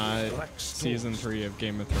than season 3 of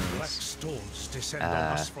Game of Black Thrones. storms descend on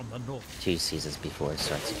us from the north. 2 seasons before it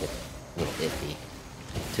starts to get a little iffy.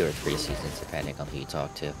 2 or 3 seasons, depending on who you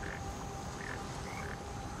talk to.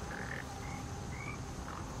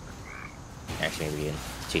 Actually, maybe even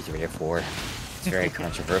 2, 3, or 4. It's very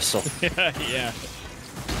controversial. Yeah.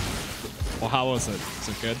 Well, how was it? Was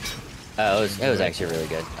it good? It was actually really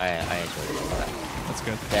good. I enjoyed it a lot. That's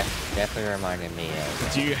good. Definitely reminded me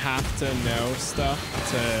of... Do you have to know stuff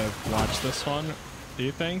to watch this one, do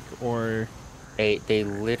you think? Or... They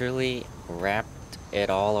literally wrapped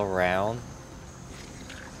it all around.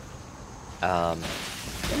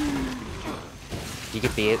 You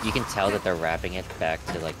can tell that they're wrapping it back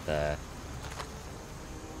to like the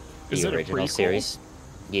Is it a original prequel? series.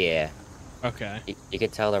 Yeah. Okay. You can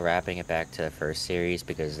tell they're wrapping it back to the first series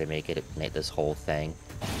because they make this whole thing.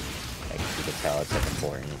 Like, you can tell it's like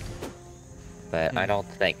important. But I don't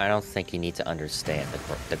think you need to understand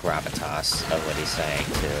the gravitas of what he's saying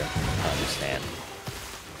to understand.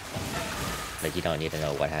 Like, you don't need to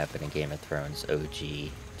know what happened in Game of Thrones OG to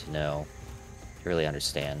know to really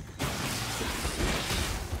understand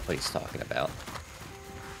what he's talking about.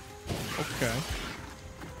 Okay.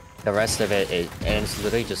 The rest of it is, and it's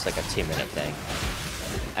literally just like a 2-minute thing.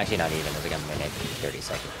 Actually, not even. It's like a minute,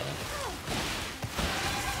 30-second thing.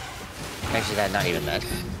 Actually, not even that.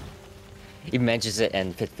 He mentions it,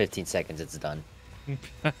 and 15 seconds, it's done.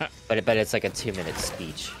 but it's like a 2-minute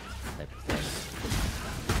speech type of thing.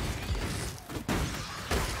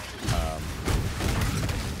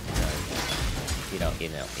 You don't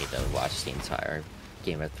need to watch the entire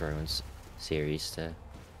Game of Thrones series to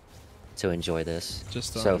enjoy this.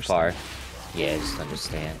 Just to so understand. far. Yeah, just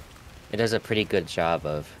understand. It does a pretty good job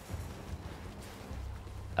of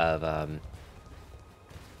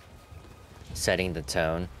setting the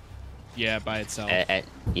tone. Yeah, by itself. And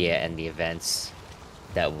the events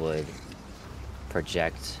that would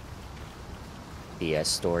project the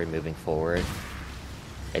story moving forward.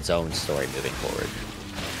 Its own story moving forward.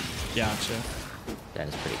 Gotcha. That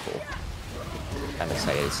is pretty cool. I'm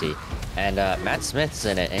excited to see. And Matt Smith's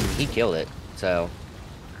in it, and he killed it. So.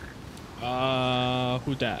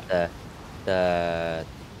 Who dat? The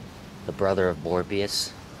brother of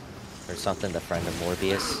Morbius, or something. The friend of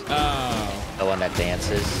Morbius. Oh. The one that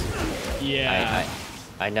dances. Yeah.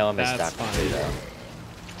 I know him as That's Doctor funny. Who, though.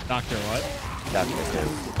 Doctor what? Doctor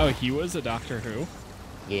Who. Oh, he was a Doctor Who?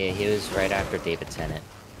 Yeah, he was right after David Tennant.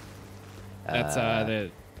 That's the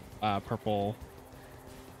purple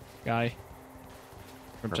guy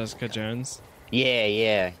from Purple Jessica guy. Jones.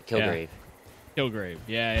 Yeah, Kilgrave. Kilgrave.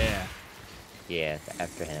 Yeah. Yeah,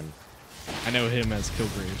 after him. I know him as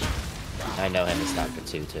Kilgrave. I know him as Doctor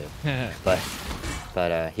Who too. but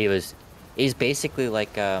he's basically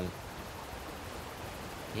like Can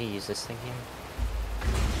you use this thing here?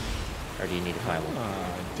 Or do you need to find one?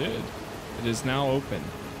 I did. It is now open.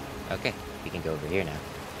 Okay, we can go over here now.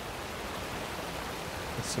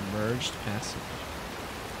 A submerged passage.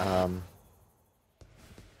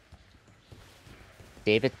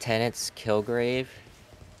 David Tennant's Kilgrave,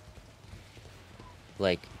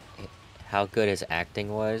 like how good his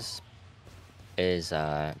acting was, is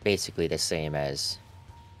basically the same as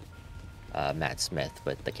Matt Smith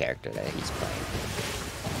with the character that he's playing.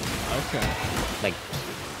 Okay. Like,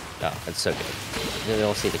 oh, it's so good.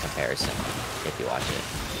 You'll see the comparison if you watch it.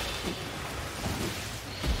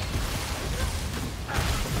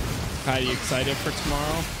 Are you excited for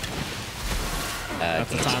tomorrow? At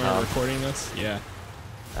the time of recording this? Yeah.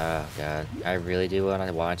 Oh god, I really do want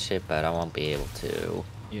to watch it, but I won't be able to.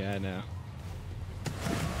 Yeah, I know.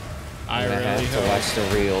 I really have to watch the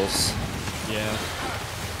reels. Yeah.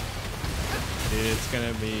 Dude, it's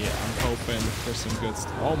gonna be, I'm hoping for some good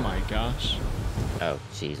stuff. Oh my gosh. Oh,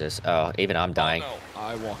 Jesus. Oh, even I'm dying. Oh, no.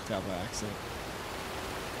 I walked out by accident.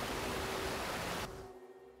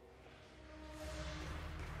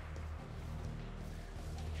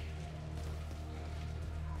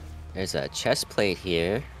 There's a chest plate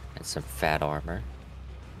here and some fat armor.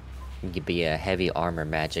 You could be a heavy armor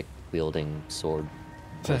magic wielding sword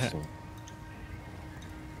person.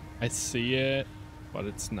 I see it, but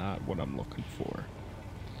it's not what I'm looking for.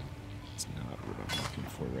 It's not what I'm looking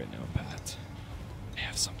for right now, Pat. I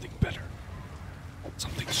have something better.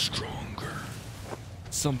 Something stronger.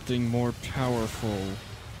 Something more powerful.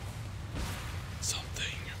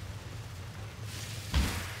 Something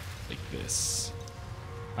like this.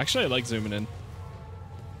 Actually, I like zooming in.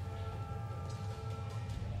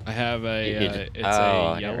 I have a, it's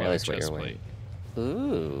a yellow chest plate.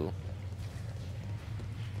 Ooh.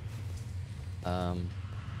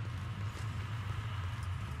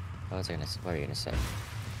 What were you gonna say?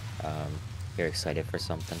 You're excited for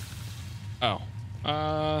something? Oh.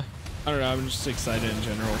 I don't know, I'm just excited in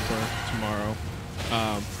general for tomorrow.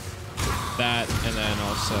 That, and then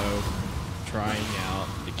also trying out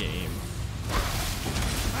the game.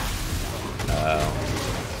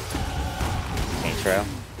 Intro?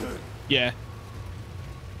 Yeah.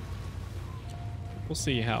 We'll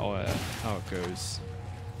see how it goes.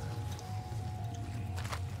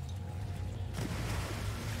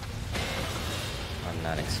 I'm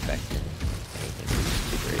not expecting anything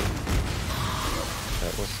too great,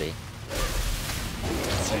 but we'll see.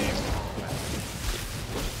 Same.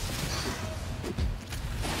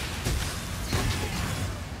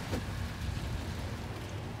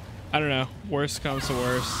 I don't know. Worst comes to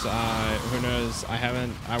worst. Who knows?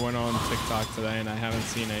 I went on TikTok today and I haven't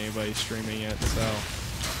seen anybody streaming it. So,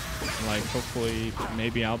 like, hopefully,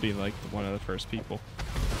 maybe I'll be like one of the first people.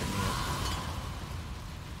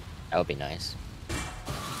 That would be nice.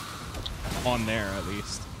 On there, at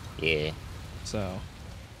least. Yeah. So.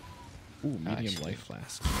 Ooh, medium life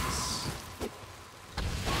flask. Nice.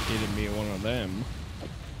 Needed me one of them.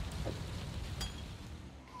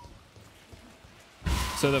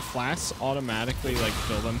 So the flasks automatically like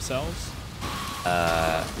fill themselves?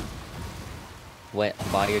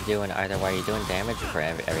 While you're doing damage or for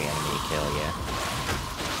every enemy you kill, yeah.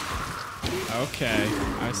 Okay,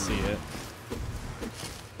 I see it.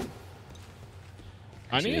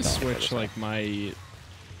 I need to switch like my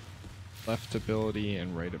left ability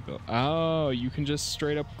and right ability. Oh, you can just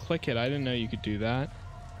straight up click it. I didn't know you could do that.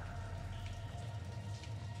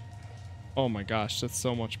 Oh my gosh, that's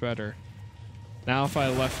so much better. Now if I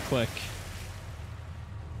left click,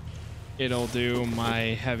 it'll do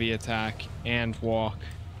my heavy attack and walk.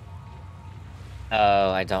 Oh,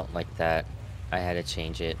 I don't like that. I had to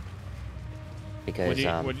change it. Because,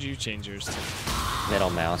 what did you change yours to? Middle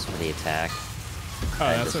mouse for the attack. Oh,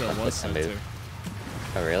 that's what it was then too.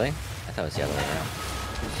 Oh, really? I thought it was the other way around.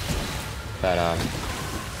 But,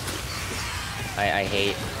 I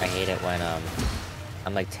hate it when,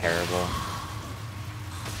 I'm, like, terrible.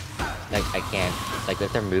 Like, I can't, like,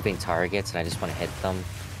 if they're moving targets and I just want to hit them,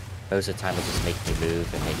 most of the time it'll just make me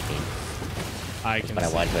move and make me, when I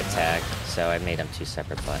want to attack, so I made them two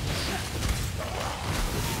separate buttons.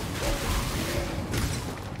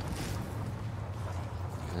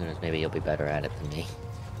 Who knows, maybe you'll be better at it than me.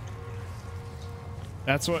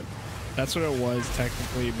 That's what it was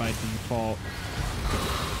technically by default.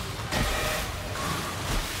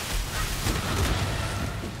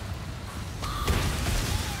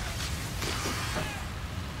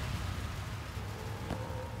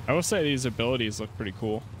 I will say these abilities look pretty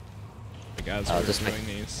cool. The guys who are doing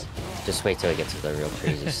these. Just wait till we get to the real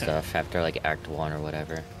crazy stuff after like Act 1 or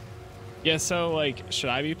whatever. Yeah, so like, should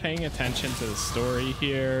I be paying attention to the story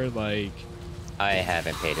here? Like, I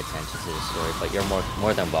haven't paid attention to the story, but you're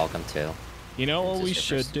more than welcome to. You know what we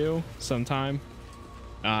should do sometime?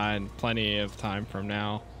 And plenty of time from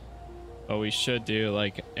now. But we should do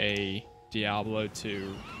like a Diablo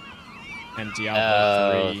 2 and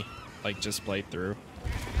Diablo 3, like just play through.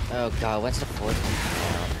 Oh god, when's the fourth one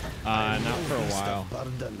coming out? Not for a while.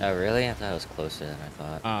 Oh, really? I thought it was closer than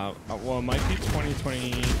I thought. Well, it might be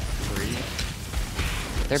 2023.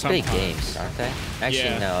 They're sometime. big games, aren't they? Actually,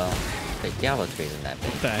 Yeah. no. But Diablo 3 isn't that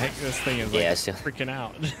big. What the heck? This thing is like Yeah, still. freaking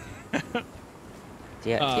out.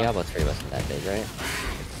 Diablo 3 wasn't that big, right?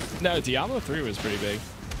 No, Diablo 3 was pretty big.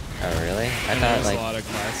 Oh, really? I And thought, there was like... a lot of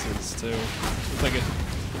classes, too. It's like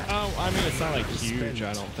I mean, it's not like huge,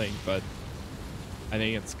 I don't think, but I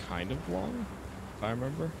think it's kind of long, if I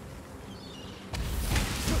remember.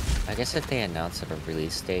 I guess if they announce a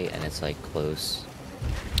release date and it's, like, close...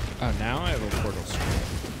 Oh, now I have a portal scroll.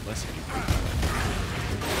 Listen.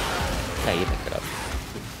 Yeah, you pick it up.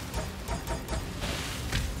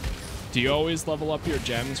 Do you always level up your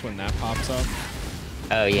gems when that pops up?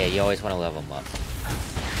 Oh, yeah, you always want to level them up.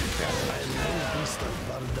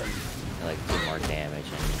 Like, do more damage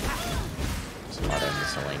and some other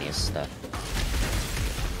miscellaneous stuff.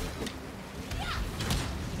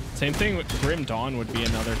 Same thing with Grim Dawn would be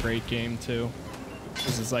another great game too.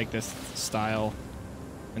 This is like this style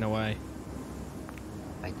in a way.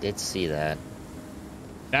 I did see that.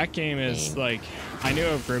 That game is like, I knew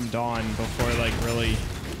of Grim Dawn before like really,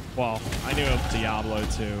 well, I knew of Diablo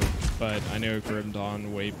 2, but I knew of Grim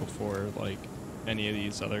Dawn way before like any of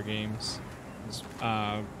these other games.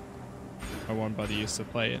 My one buddy used to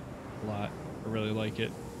play it a lot. I really like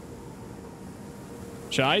it.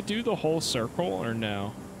 Should I do the whole circle or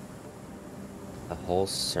no? The whole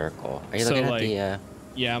circle. Are you So, looking at like, the,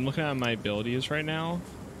 Yeah, I'm looking at my abilities right now.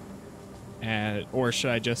 And or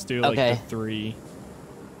should I just do like Okay. the 3?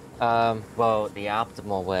 well, the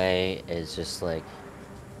optimal way is just, like,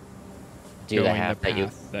 do the Going half that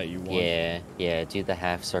path that you want. Yeah, do the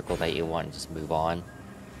half circle that you want and just move on.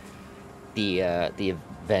 The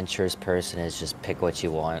adventurous person is just pick what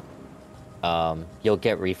you want. You'll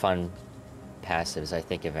get refund passives, I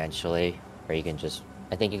think, eventually, or you can just,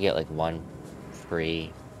 I think you get like one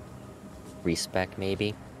free respec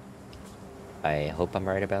maybe. I hope I'm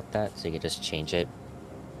right about that, so you can just change it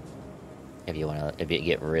if you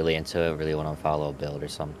get really into it, really want to follow a build or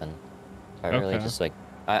something. I really Okay. just like,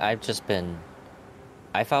 I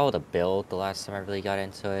followed a build the last time I really got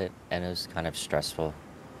into it, and it was kind of stressful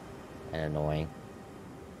and annoying.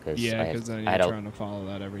 Yeah, because then you're trying to follow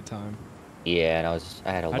that every time. Yeah, and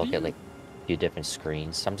I had to How do look at you- like a few different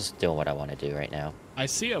screens. I'm just doing what I want to do right now. I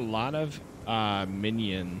see a lot of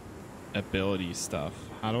minion ability stuff.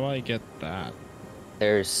 How do I get that?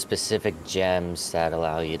 There's specific gems that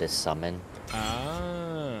allow you to summon.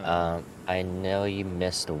 Ah. I know you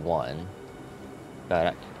missed one,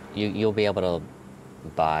 but you'll be able to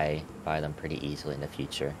buy them pretty easily in the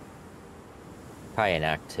future. Probably in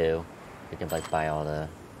Act 2, you can like buy all the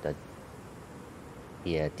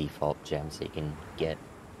default gems that you can get.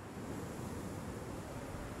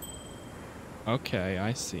 Okay,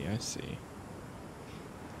 I see.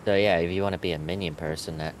 So yeah, if you want to be a minion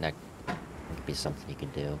person, that could be something you can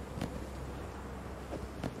do.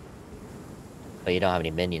 But you don't have any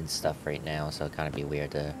minion stuff right now, so it'd kind of be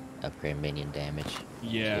weird to upgrade minion damage.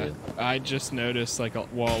 Yeah, too. I just noticed like a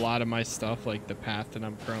lot of my stuff, like the path that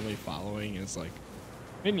I'm currently following, is like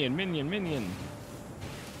minion.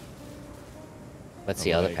 What's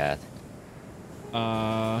the other like- path?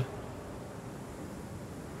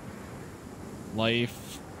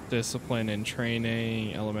 Life, discipline, and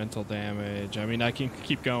training, elemental damage. I mean, I can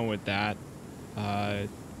keep going with that. I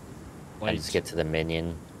Like, just get to the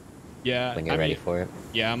minion yeah, when you're I ready mean, for it.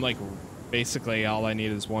 Yeah, I'm like, basically all I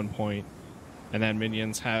need is 1 point, and then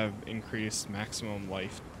minions have increased maximum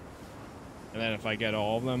life. And then if I get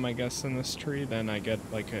all of them, I guess, in this tree, then I get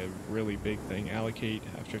like a really big thing. Allocate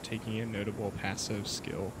after taking a notable passive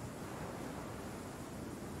skill.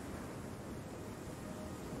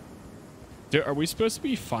 Are we supposed to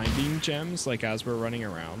be finding gems like as we're running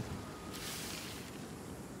around?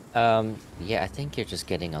 Yeah, I think you're just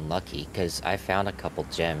getting unlucky, because I found a couple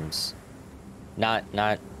gems. Not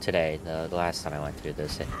today, the last time I went through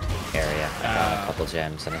this area. I found a couple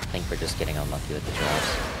gems, and I think we're just getting unlucky with the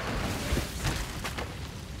drops.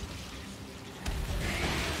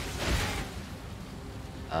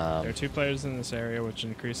 There are 2 players in this area, which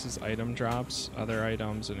increases item drops, other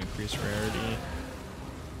items, and increased rarity.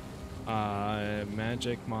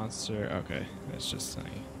 Magic monster. Okay, that's just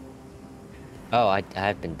saying. Oh,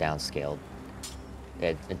 I've been downscaled.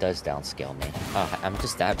 It does downscale me. Oh, I'm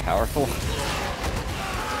just that powerful.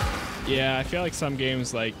 Yeah, I feel like some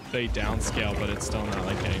games like they downscale, but it's still not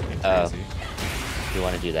like anything Oh. crazy. You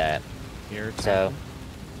want to do that? Here, So,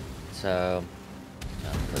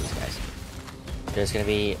 those guys. There's gonna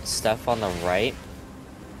be stuff on the right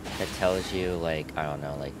that tells you, like, I don't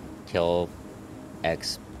know, like, kill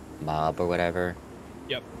X mob or whatever.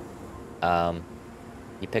 Yep.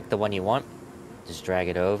 You pick the one you want, just drag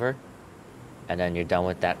it over, and then you're done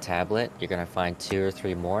with that tablet. You're gonna find 2 or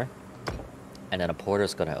 3 more, and then a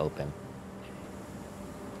portal's gonna open.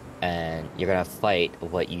 And you're gonna fight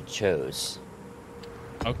what you chose.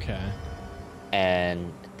 Okay.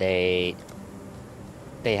 And they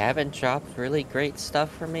haven't dropped really great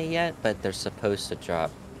stuff for me yet, but they're supposed to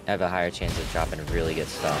drop, have a higher chance of dropping really good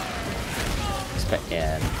stuff.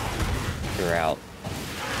 And throughout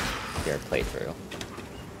your playthrough.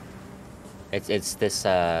 It's this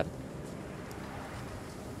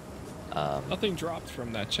Nothing dropped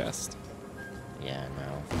from that chest. yeah,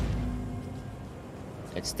 no.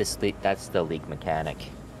 It's this that's the league mechanic.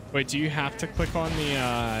 Wait, do you have to click on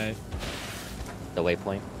the The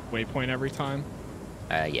waypoint every time?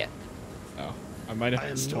 Yeah. Oh, I might have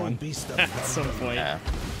missed one at some point.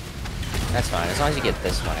 That's fine. As long as you get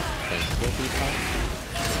this one, I think you'll be fine.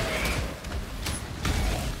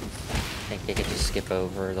 I think you could just skip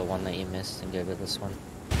over the one that you missed and go to this one.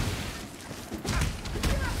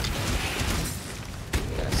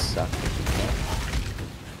 You're gonna suck if you can't.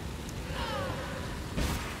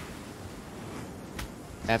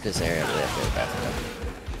 After this area, we have to go back to them.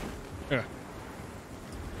 Yeah.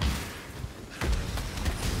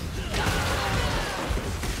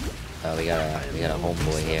 Oh, we got a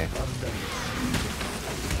homeboy here.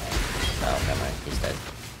 Oh, never mind. He's dead.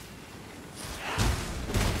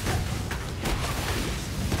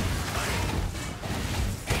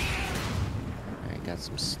 Alright, got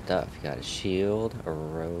some stuff. You got a shield, a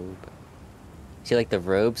robe. See, like the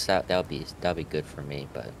robes, that'll be good for me,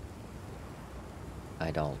 but I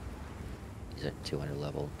don't. These are 200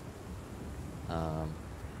 leveled.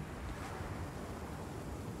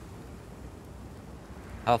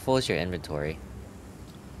 How full is your inventory?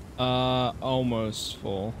 Almost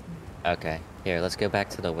full. Okay, here, let's go back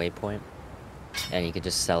to the waypoint, and you can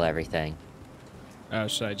just sell everything. Oh,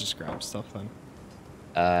 should I just grab stuff then?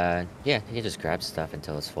 Yeah, you can just grab stuff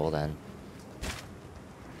until it's full then.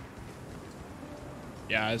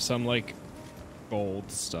 Yeah, I have some, like, gold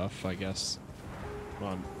stuff, I guess.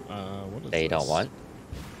 Hold on, what is That you don't this? want?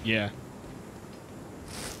 Yeah.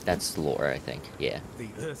 That's lore, I think, yeah. The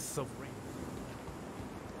earth of rain.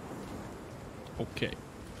 Okay.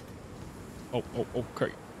 Oh,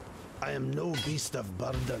 okay. I am no beast of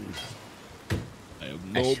burden. I have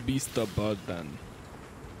no beast of burden.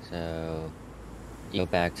 So, you go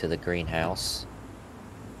back to the greenhouse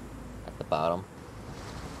at the bottom.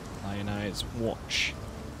 Lionized watch.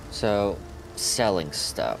 So, selling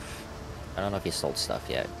stuff. I don't know if you sold stuff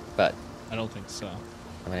yet, but I don't think so.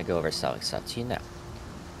 I'm gonna go over selling stuff to you now.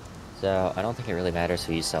 So, I don't think it really matters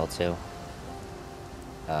who you sell to.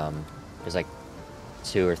 There's like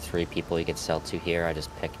 2 or 3 people you could sell to here. I just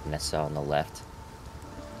picked Nessa on the left.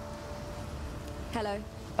 Hello.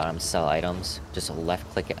 Bottom, sell items. Just left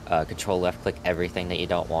click, control left click everything that you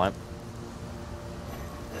don't want.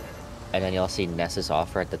 And then you'll see Nessa's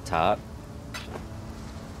offer at the top.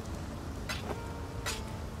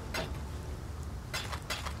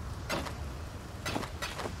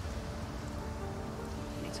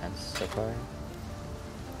 Make sense so far?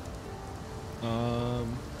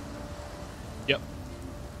 Yep.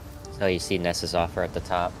 So you see Nessa's offer at the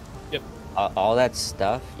top. Yep. All that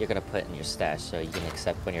stuff you're gonna put in your stash, so you can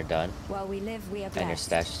accept when you're done. While we live, we are blessed. And your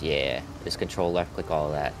stash, yeah. Just control left click all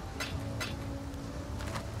of that.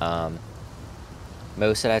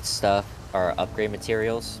 Most of that stuff are upgrade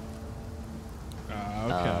materials.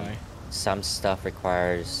 Okay. Some stuff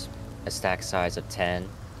requires a stack size of 10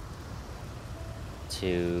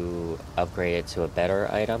 to upgrade it to a better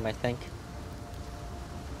item, I think.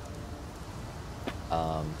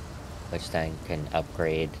 Which then can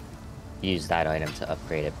use that item to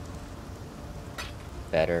upgrade it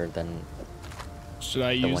better than Should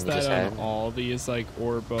I the use one you just that on had? all these, like,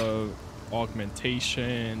 orb of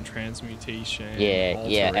augmentation, transmutation, Yeah,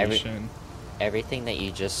 yeah, alteration? everything that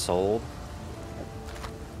you just sold,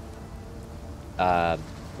 or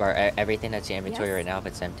everything that's in your inventory Yes. right now, if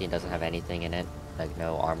it's empty and doesn't have anything in it, like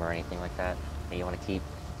no armor or anything like that you want to keep,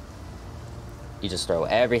 you just throw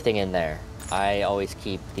everything in there. I always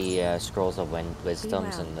keep the scrolls of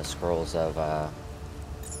wisdoms well. and the scrolls of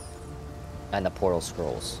and the portal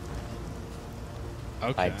scrolls.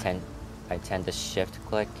 Okay. I tend to shift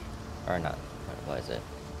click, or not. What is it?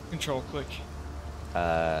 Control click.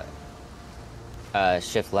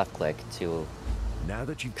 Shift left click to Now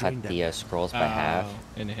that you've cut trained the scrolls by half.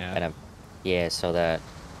 In half. And yeah, so that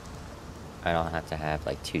I don't have to have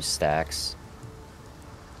like 2 stacks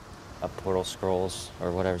of portal scrolls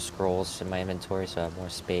or whatever scrolls in my inventory, so I have more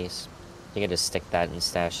space. You can just stick that in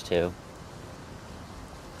stash too.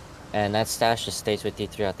 And that stash just stays with you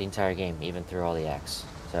throughout the entire game, even through all the acts.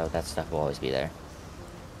 So that stuff will always be there.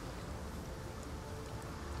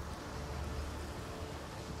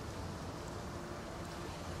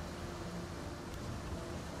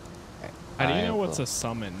 How do you know what's a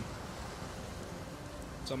summon?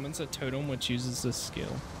 Summon's a totem which uses this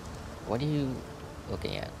skill. What are you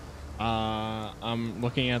looking at? I'm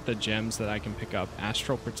looking at the gems that I can pick up.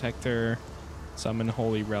 Astral Protector, Summon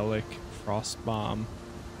Holy Relic, Frost Bomb.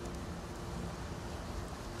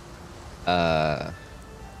 Oh,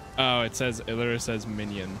 it literally says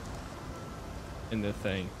minion in the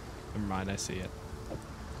thing. Never mind, I see it.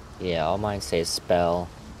 Yeah, all mine say spell,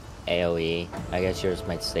 AoE. I guess yours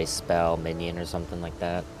might say spell, minion, or something like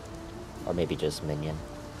that. Or maybe just minion.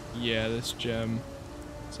 Yeah, this gem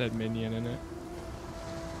said minion in it.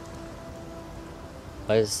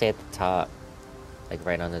 What does it say at the top? Like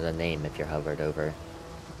right under the name if you're hovered over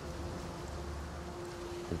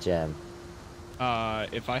the gem.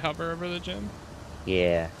 If I hover over the gem?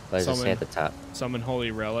 Yeah, what does it say at the top? Summon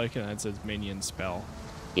Holy Relic, and that says minion spell.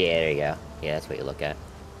 Yeah, there you go. Yeah, that's what you look at.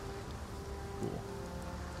 Cool.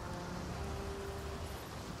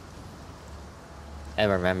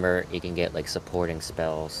 And remember, you can get like supporting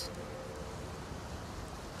spells.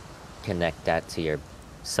 Connect that to your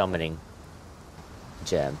summoning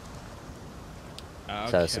gem.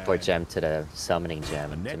 Okay. So support gem to the summoning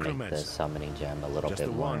gem to make the necromancer. summoning gem a little Just bit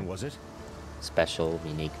the more one, was it? special,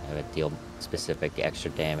 unique, have a deal specific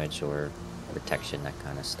extra damage or protection, that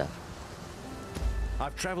kind of stuff.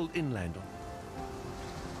 I've traveled inland.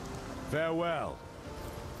 Farewell.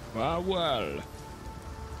 Well.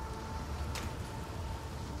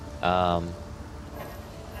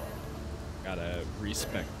 Got a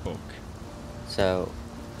respec book. So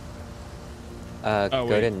go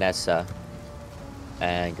to Nessa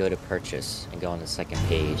and go to purchase and go on the second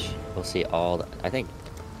page. We'll see all the, I think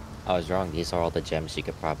I was wrong, these are all the gems you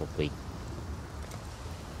could probably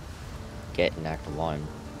get in Act 1.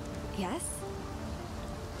 Yes?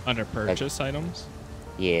 Under purchase items?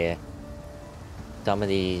 Yeah. Some of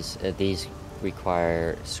these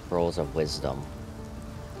require scrolls of wisdom.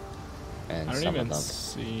 And I don't some even of them.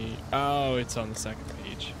 see. Oh, it's on the second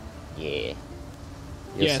page. Yeah.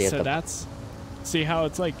 You'll Yeah, see so that's. See how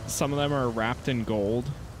it's like some of them are wrapped in gold?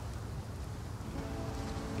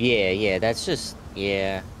 Yeah, that's just,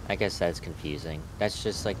 yeah, I guess that's confusing. That's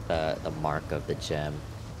just like the mark of the gem.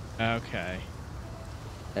 Okay.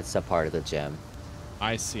 That's a part of the gem.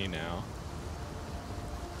 I see now.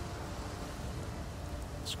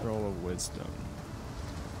 Scroll of Wisdom.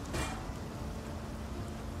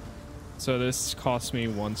 So this cost me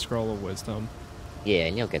 1 Scroll of Wisdom. Yeah,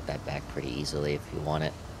 and you'll get that back pretty easily if you want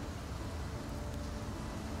it.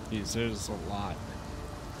 Jeez, there's a lot.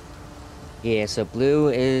 Yeah, so blue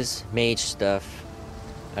is mage stuff.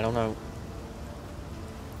 I don't know.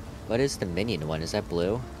 What is the minion one? Is that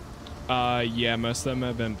blue? Yeah, most of them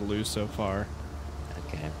have been blue so far.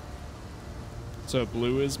 Okay. So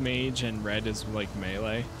blue is mage and red is like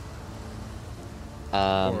melee?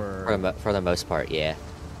 For the most part, yeah.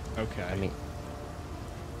 Okay. I mean,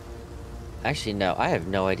 actually, no, I have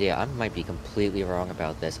no idea. I might be completely wrong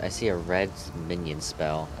about this. I see a red minion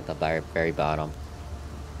spell at the very bottom.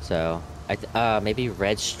 So, maybe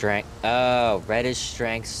red strength. Oh, red is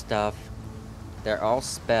strength stuff. They're all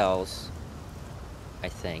spells, I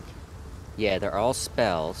think. Yeah, they're all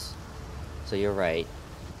spells. So you're right.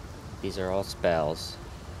 These are all spells.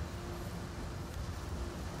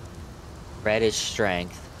 Red is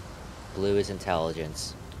strength. Blue is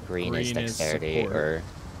intelligence. Green is dexterity, or...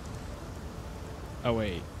 Oh,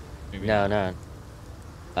 wait. Maybe No.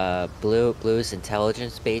 Blue is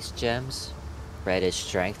intelligence-based gems. Red is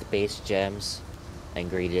strength-based gems. And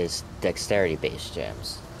green is dexterity-based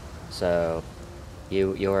gems. So,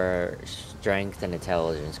 you're strength and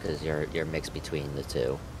intelligence because you're mixed between the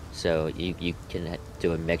two. So you can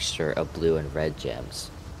do a mixture of blue and red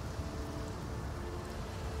gems.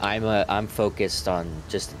 I'm focused on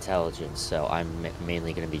just intelligence, so I'm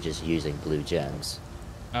mainly going to be just using blue gems.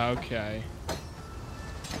 Okay.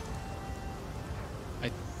 I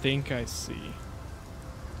think I see.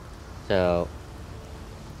 So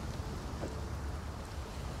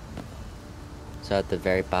at the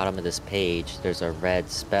very bottom of this page, there's a red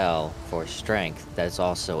spell for strength that's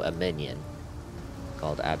also a minion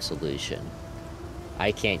called Absolution.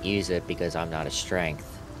 I can't use it because I'm not a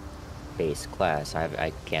strength-based class.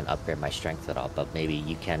 I can't upgrade my strength at all, but maybe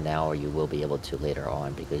you can now, or you will be able to later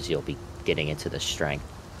on, because you'll be getting into the strength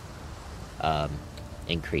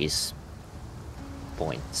increase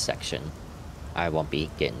point section. I won't be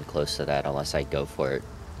getting close to that unless I go for it,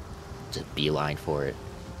 just beeline for it.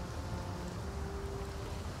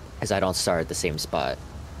 As I don't start at the same spot.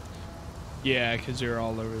 Yeah, because you're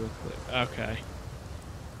all over the place. Okay.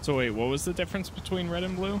 So wait, what was the difference between red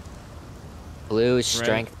and blue? Blue is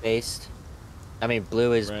strength based. I mean,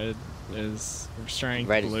 blue is... Red is strength,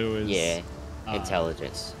 red blue is... Yeah,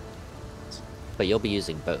 intelligence. But you'll be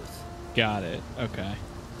using both. Got it. Okay.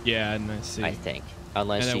 Yeah, and I see. I think.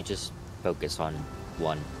 Unless then, you just focus on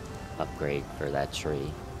one upgrade for that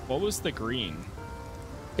tree. What was the green?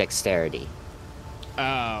 Dexterity.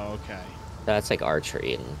 Oh, okay. That's like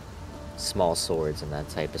archery and small swords and that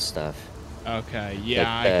type of stuff. Okay, yeah, like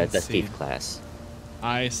I can the see. thief class.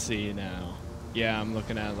 I see now. Yeah, I'm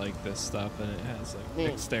looking at like this stuff and it has like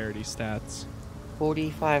dexterity stats.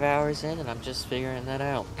 45 hours in and I'm just figuring that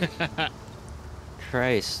out.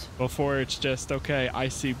 Christ. Before it's just, okay, I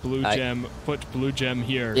see blue gem, put blue gem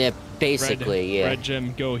here. Yeah, basically, yeah. Red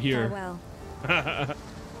gem, go here. Farewell.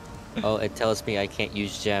 Oh, it tells me I can't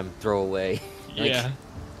use gem, throw away. Yeah.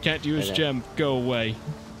 Can't use gem, go away.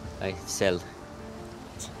 I sell.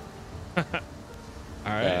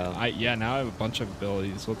 Alright, yeah, now I have a bunch of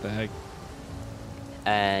abilities. What the heck?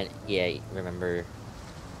 And yeah, remember,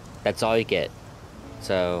 that's all you get.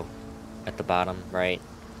 So, at the bottom, right,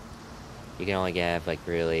 you can only have like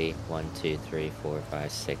really 1, 2, 3, 4,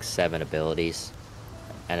 5, 6, 7 abilities.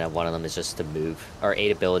 And then one of them is just to move. Or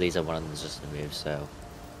 8 abilities and one of them is just to move, so.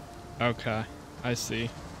 Okay, I see.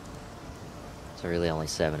 So really only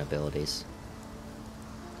 7 abilities.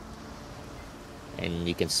 And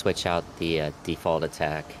you can switch out the default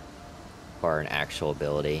attack for an actual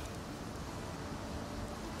ability.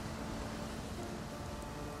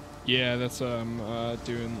 Yeah, that's what I'm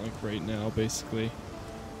doing like right now, basically.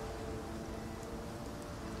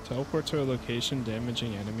 Teleport to a location,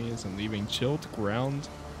 damaging enemies, and leaving chilled ground.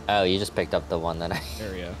 Oh, you just picked up the one that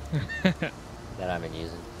area that I've been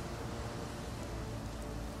using.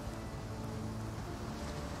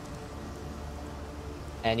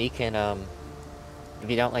 And you can, if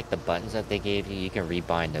you don't like the buttons that they gave you, you can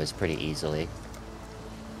rebind those pretty easily.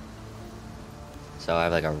 So I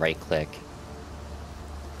have like a right click.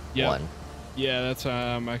 One. Yeah, that's what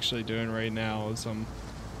I'm actually doing right now. Is I'm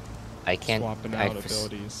swapping out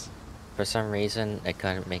abilities. For some reason, I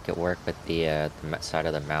couldn't make it work with the side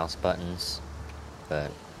of the mouse buttons,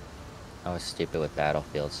 but I was stupid with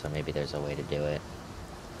Battlefield, so maybe there's a way to do it.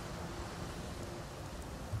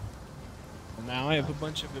 Well, now I have a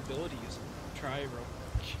bunch of abilities. Try real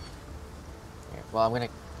quick. Well, I'm gonna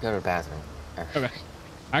go to the bathroom. Okay.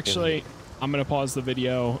 Actually, I'm gonna pause the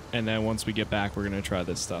video, and then once we get back, we're gonna try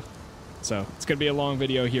this stuff. So it's gonna be a long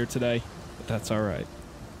video here today, but that's all right.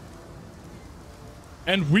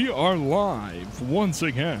 And we are live once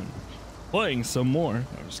again, playing some more. No,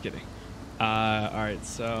 I'm just kidding. All right,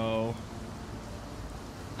 so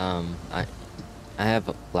I have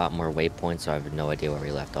a lot more waypoints, so I have no idea where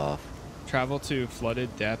we left off. Travel to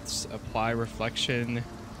flooded depths, apply reflection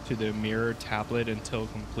to the mirror tablet until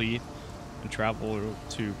complete, and travel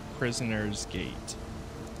to Prisoner's Gate.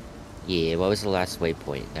 Yeah, what was the last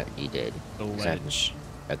waypoint that you did? The ledge.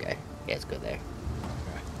 Okay, yeah, it's good there.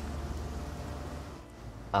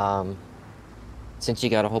 Since you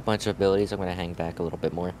got a whole bunch of abilities, I'm gonna hang back a little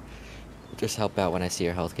bit more. Just help out when I see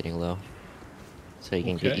your health getting low. So you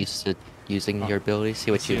can get used to using your abilities,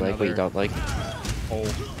 see what you like, what you don't like. Oh.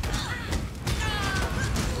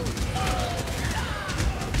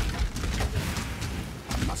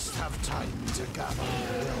 I must have time to gather my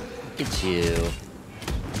will. Look at you.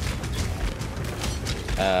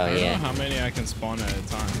 Oh, I don't yeah. know how many I can spawn at a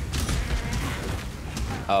time.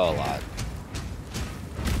 Oh, a lot.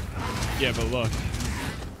 Yeah, but look.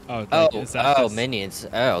 Oh, minions.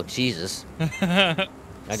 Oh, Jesus.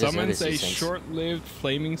 Summons a short-lived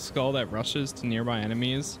flaming skull that rushes to nearby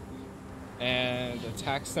enemies and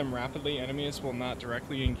attacks them rapidly. Enemies will not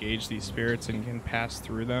directly engage these spirits and can pass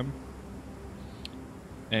through them.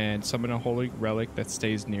 And summon a holy relic that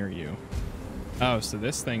stays near you. Oh, so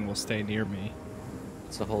this thing will stay near me.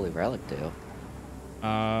 What's the holy relic do?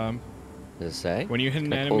 Does it say? When you hit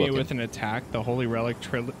an enemy with an attack, the holy relic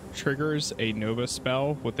triggers a Nova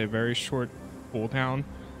spell with a very short cooldown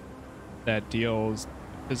that deals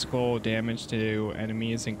physical damage to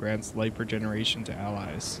enemies and grants life regeneration to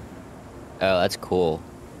allies. Oh, that's cool.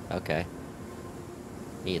 Okay.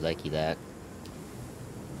 Me likey that.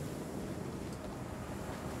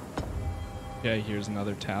 Yeah, here's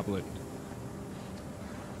another tablet.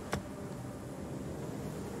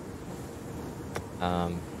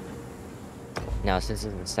 Now, since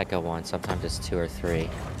it's the second one, sometimes it's 2 or 3.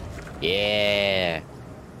 Yeah!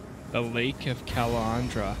 The Lake of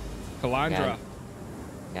Kalandra. Kalandra.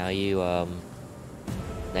 Now you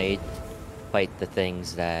fight the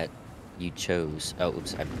things that you chose. Oh,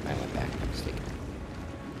 oops, I went back. I'm mistaken.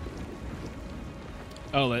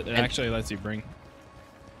 Oh, it actually lets you bring.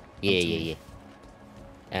 Yeah.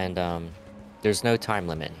 And there's no time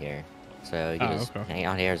limit here, so you can just hang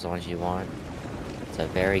out here as long as you want. It's a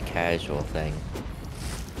very casual thing.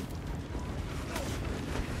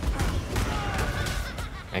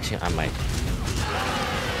 Actually, I might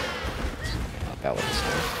help out with this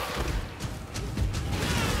one.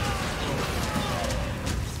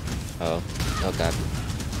 Oh god.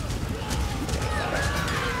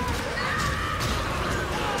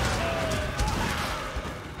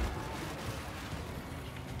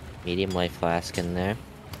 Medium life flask in there.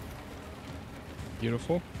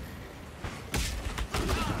 Beautiful.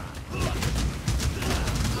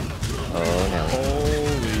 Oh no.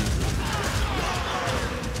 Holy.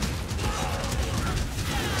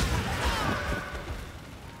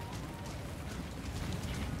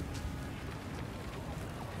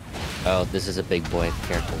 Oh, this is a big boy.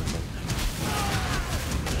 Careful.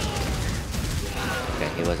 Okay,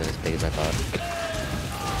 he wasn't as big as I thought.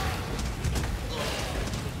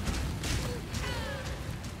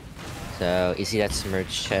 So, you see that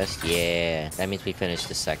submerged chest? Yeah, that means we finished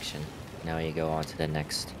this section. Now you go on to the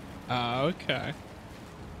next. Okay.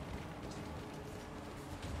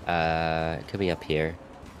 It could be up here.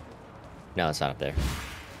 No, it's not up there.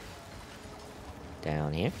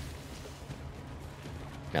 Down here?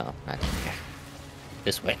 No, not down here.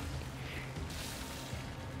 This way.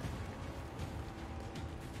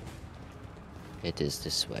 It is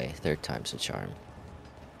this way. Third time's a charm.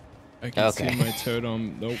 I can see my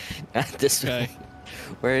totem. Nope. Not this way.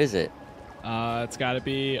 Where is it? It's got to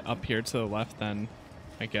be up here to the left then,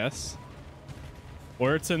 I guess.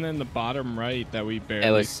 Or it's in the bottom right that we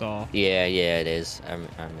barely saw. Yeah, it is. I'm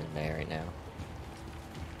in there right now.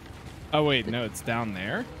 Oh wait, no, it's down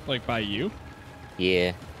there, like by you.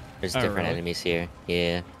 Yeah, there's different really? enemies here.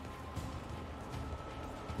 Yeah,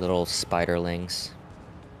 little spiderlings.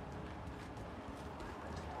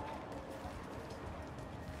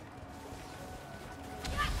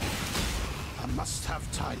 I must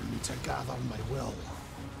have time to gather my will.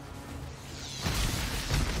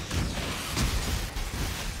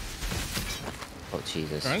 Oh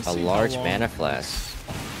Jesus! A large mana flask.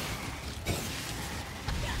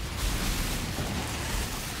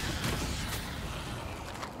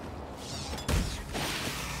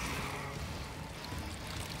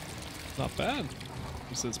 Not bad.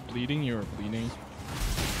 It says bleeding. You're bleeding.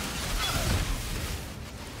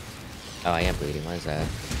 Oh, I am bleeding. What is that?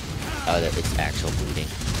 Oh, it's actual bleeding.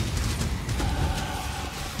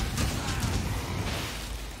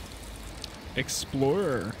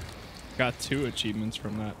 Explorer. Got 2 achievements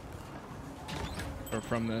from that. Or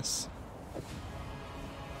from this.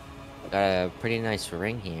 Got a pretty nice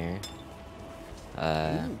ring here.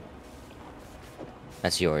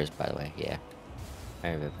 That's yours, by the way. Yeah. I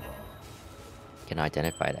remember. Can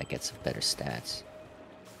identify that, gets better stats.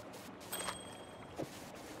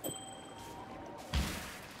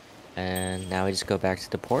 And now we just go back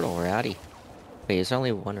to the portal. We're outie. Wait, there's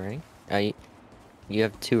only 1 ring? You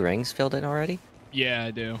have 2 rings filled in already? Yeah,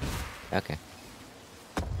 I do. Okay.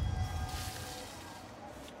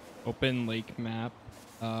 Open lake map.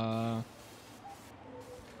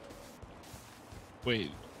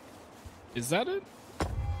 Wait. Is that it?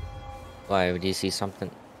 Why, do you see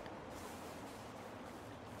something?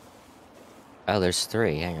 Oh, there's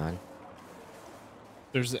 3. Hang on.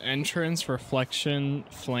 There's entrance, reflection,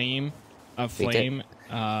 flame, flame.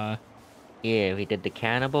 Yeah, we did the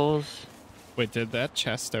cannibals. Wait, did that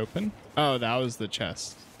chest open? Oh, that was the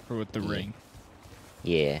chest with the ring.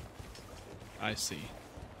 Yeah. I see.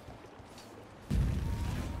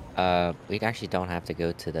 We actually don't have to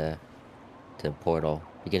go to the portal.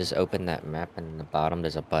 You can just open that map, and in the bottom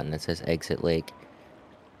there's a button that says Exit Lake.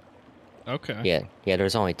 Okay. Yeah.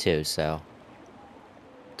 There's only 2, so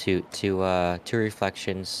two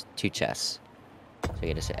reflections, 2 chests. So you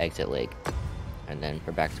can just say Exit Lake, and then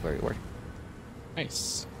we're back to where we were.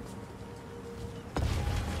 Nice.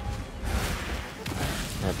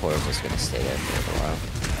 That portal's just gonna stay there for a while.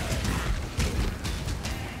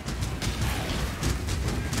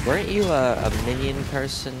 Weren't you a minion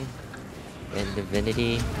person in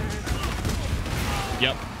Divinity?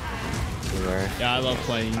 Yep. You were? Yeah, I love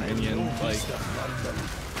playing minion, like,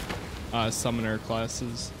 summoner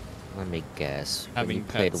classes. Let me guess. Having when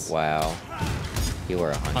you played pets. WoW, you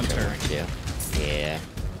were a hunter, weren't you? Yeah.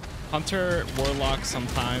 Hunter, warlock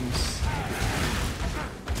sometimes.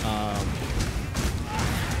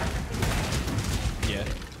 Yeah.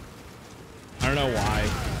 I don't know why.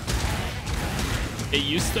 It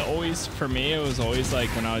used to always, for me, it was always like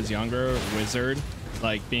when I was younger, wizard.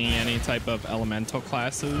 like being any type of elemental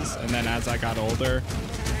classes, and then as I got older,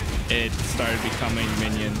 it started becoming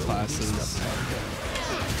minion classes.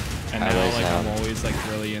 And now like I'm always like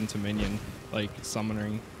really into minion like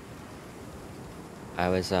summoning.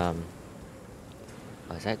 Oh, is that,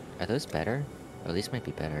 are those better? Or these might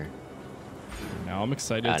be better. Now I'm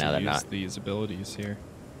excited to use these abilities here.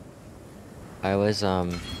 I was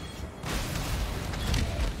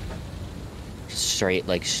straight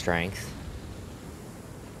like strength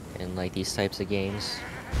in like these types of games.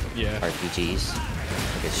 Yeah. RPGs.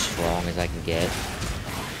 Like as strong as I can get.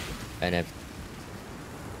 And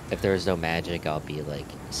if there's no magic, I'll be like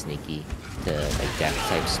sneaky to like death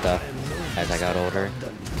type stuff as I got older.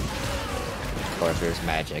 Or if there's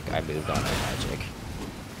magic, I moved on to magic.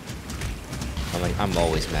 I'm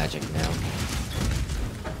always magic now.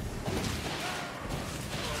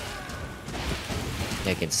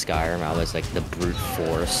 Like in Skyrim, I was like the brute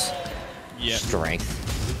force,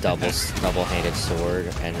 strength, double-handed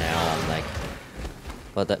sword, and now I'm like,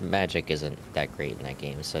 well, the magic isn't that great in that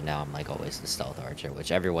game, so now I'm like always the stealth archer,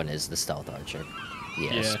 which everyone is the stealth archer.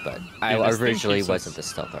 Yes, but I originally wasn't the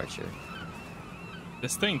stealth archer.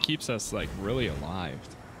 This thing keeps us like really alive,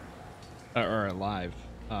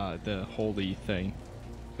 the holy thing,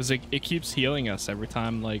 because it keeps healing us every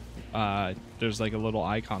time like there's like a little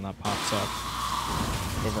icon that pops up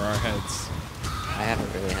over our heads. I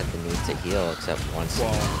haven't really had the need to heal except once.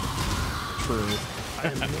 Well, true.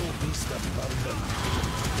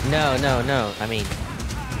 No. I mean,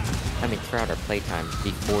 throughout our playtime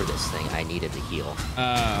before this thing, I needed to heal.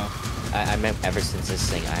 Oh. I meant ever since this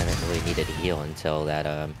thing, I haven't really needed to heal until that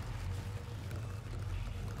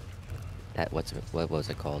what was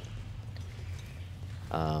it called?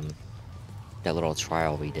 That little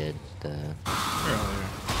trial we did. Earlier.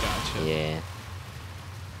 Gotcha. Yeah.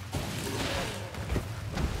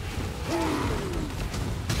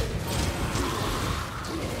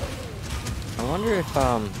 I wonder if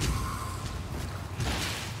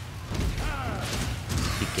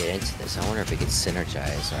we get into this, I wonder if we could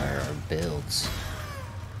synergize our builds.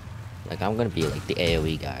 Like, I'm gonna be like the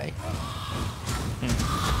AoE guy.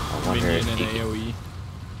 I wonder minion if and AoE.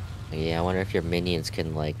 Yeah, I wonder if your minions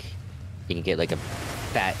can like, you can get like a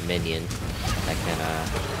fat minion that can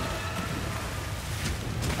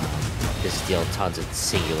just deal tons of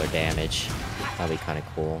singular damage. That'd be kind of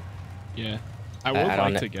cool. Yeah, I would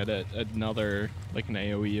like to get another like an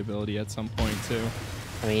AoE ability at some point too.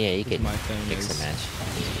 I mean, yeah, you could my thing mix and match.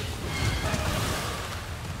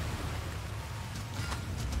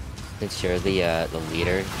 Since you're the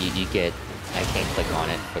leader, you get. I can't click on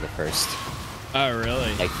it for the first. Oh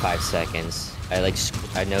really? Like 5 seconds. I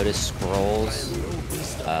noticed scrolls,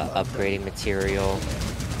 upgrading material.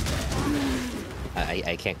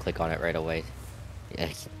 I can't click on it right away. Yeah,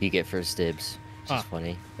 you get first dibs. Which is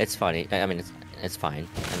funny. It's funny. I mean, it's fine.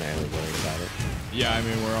 I'm not really worried about it. Yeah, I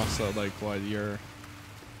mean, we're also like what your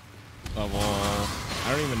level. I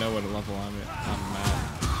don't even know what level I'm at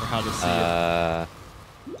or how to see it.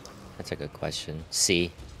 That's a good question.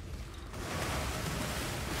 C.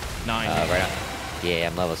 9. Right on. Yeah,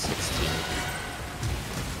 I'm level 16.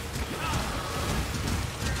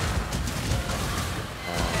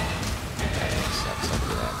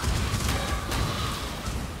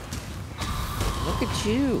 Look at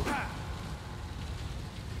you.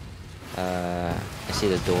 I see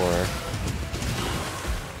the door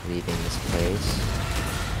leaving this place.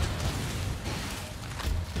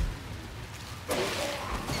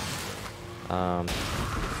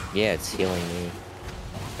 Yeah, it's healing me.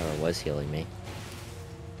 Or it was healing me.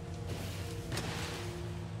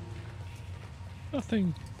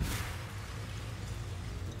 Nothing.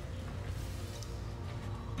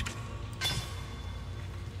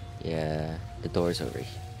 Yeah, the door's over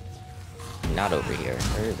here. Not over here.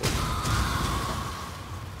 Where is it?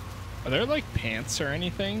 Are there like pants or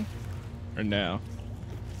anything? Or no?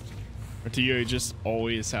 Or do you just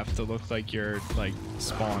always have to look like your like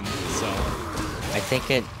spawn self? I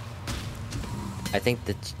think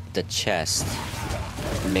the chest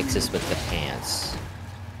mixes with the pants.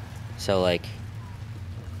 So like,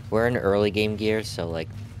 we're in early game gear, so like,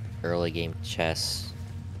 early game chest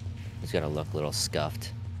is gonna look a little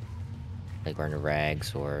scuffed. Like wearing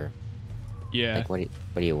rags or... Yeah. Like what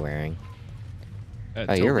are you wearing? Oh,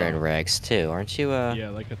 Toga. you're wearing rags too, aren't you? Yeah,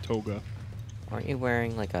 like a toga. Aren't you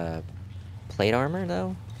wearing like a plate armor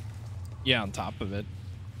though? Yeah, on top of it.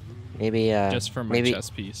 Maybe just for my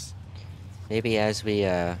chest piece. Maybe as we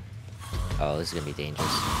oh, this is gonna be dangerous.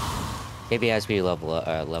 Maybe as we level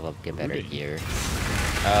up, get better gear.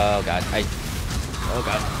 Oh god, oh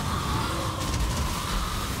god.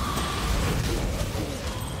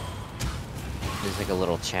 There's like a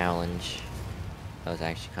little challenge. That was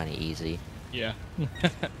actually kind of easy. Yeah.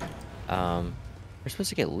 We're supposed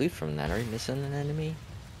to get loot from that. Are we missing an enemy?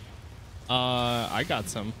 I got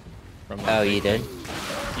some from that. Oh, you did?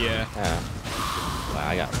 Yeah. Oh. Wow,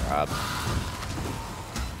 I got robbed.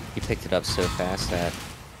 You picked it up so fast that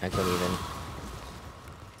I couldn't even...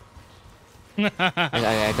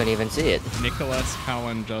 I couldn't even see it. Nicholas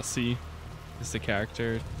Kalandra is the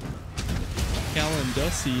character.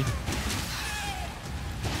 Kalandra.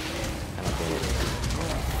 I don't get it.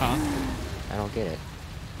 Huh? I don't get it.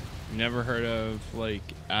 You never heard of like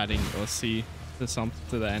adding Ussi to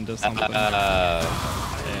the end of something? Yeah.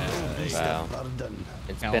 Wow.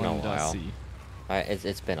 It's been a while.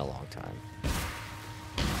 It's been a long time.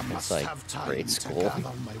 It's like grade school,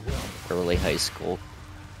 early high school.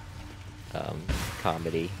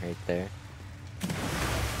 Comedy right there.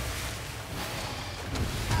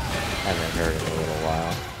 Haven't heard in a little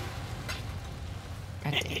while.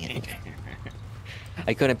 God dang it.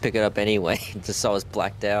 I couldn't pick it up anyway. Just saw it was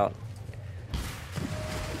blacked out.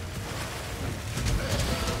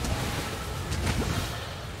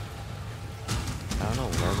 I don't know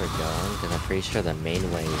where we're going, because I'm pretty sure the main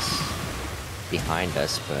way is behind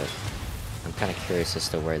us, but I'm kind of curious as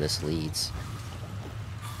to where this leads.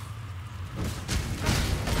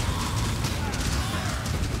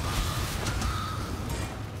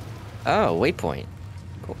 Oh, waypoint.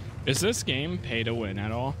 Cool. Is this game pay to win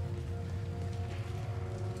at all?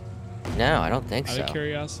 No, I don't think so. Out of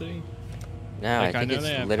curiosity? No, like, I think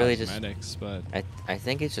it's literally just... But I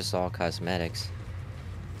think it's just all cosmetics.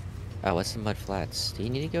 Oh, what's the mud flats? Do you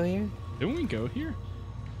need to go here? Didn't we go here?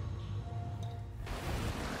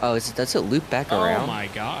 Oh, does it loop back around? Oh my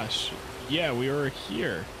gosh. Yeah, we were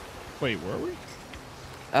here. Wait, were we?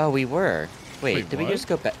 Oh, we were. Wait, did we what? just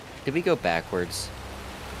go back? Did we go backwards?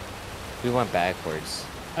 We went backwards.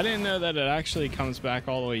 I didn't know that it actually comes back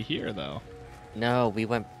all the way here, though. No, we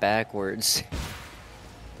went backwards.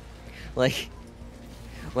 Like,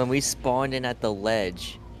 when we spawned in at the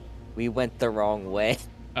ledge, we went the wrong way.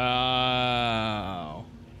 Oh.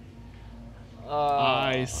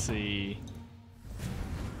 I see.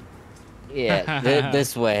 Yeah,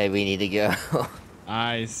 this way we need to go.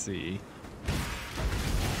 I see.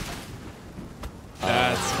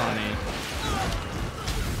 That's funny.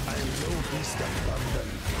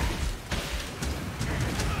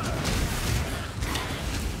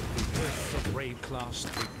 Wraeclast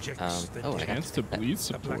rejects the I Chance to bleed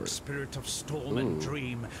The black support. spirit of storm and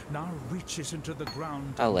dream now reaches into the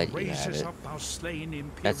ground I'll and let you have raises it. up our slain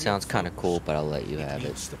imperial That sounds kind of foes. cool, but I'll let you have it.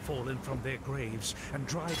 Leads the fallen from their graves and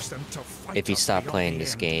drives them to fight If you us stop beyond playing the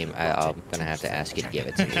this end. game, I'm gonna have to ask you to give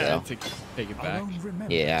it to me, though. Take it back. Alone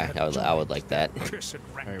remember Yeah, that I would like that. cursed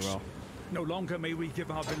ranks. Very well. No longer may we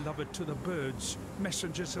give our beloved to the birds,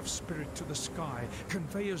 messengers of spirit to the sky,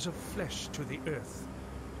 conveyors of flesh to the earth.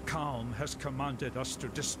 Calm has commanded us to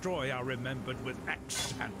destroy our remembered with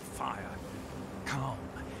axe and fire. Calm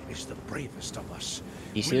is the bravest of us.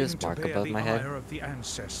 You see this willing to mark bear above the my head? ire of the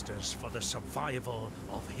ancestors for the survival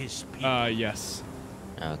of his people. Yes.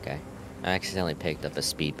 Okay. I accidentally picked up a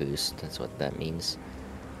speed boost. That's what that means.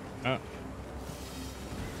 Oh.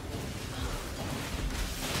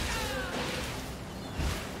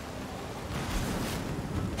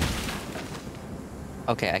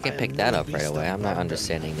 Okay, I can pick that up right away. I'm not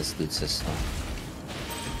understanding this loot system.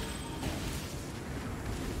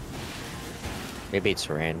 Maybe it's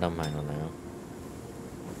random, I don't know.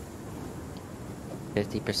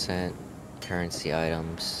 50% currency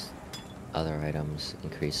items, other items,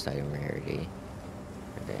 increased item rarity.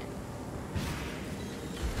 Okay.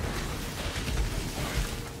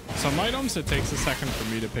 Some items it takes a second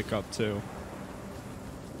for me to pick up too.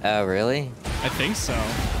 Oh, really? I think so.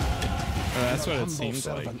 That's what it seems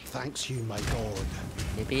like. Thanks you, my god.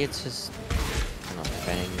 Maybe it's just, I don't know,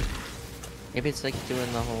 preventing. Maybe it's like doing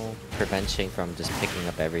the whole prevention from just picking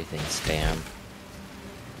up everything spam.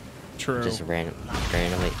 True. Just randomly. Like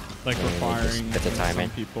randomly requiring just put the timer.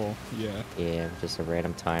 some people. Yeah. Yeah, just a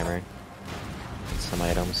random timer. Some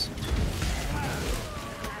items.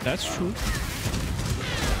 That's true.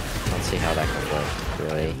 Let's see how that can work,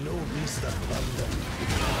 really.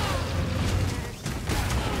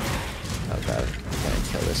 Oh god, gotta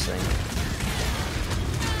kill this thing.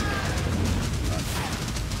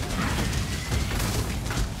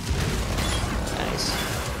 Nice.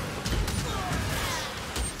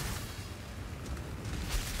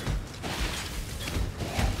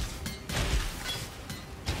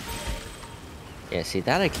 Yeah, see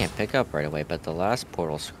that I can't pick up right away, but the last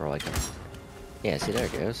portal scroll I can... Yeah, see there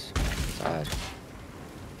it goes. It's odd.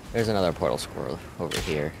 There's another portal scroll over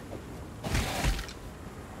here.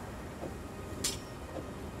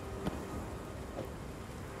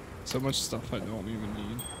 So much stuff I don't even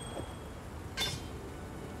need.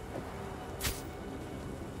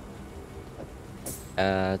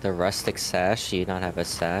 The rustic sash. Do you not have a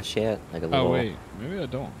sash yet? Like a little... Oh wait, maybe I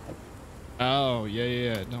don't. Oh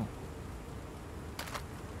yeah, I don't.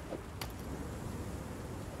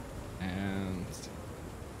 And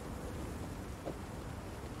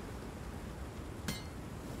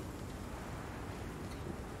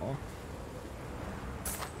oh.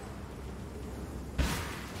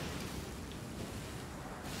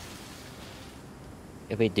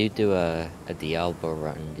 If we do a Diablo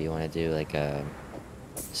run, do you want to do like a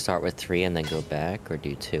start with 3 and then go back, or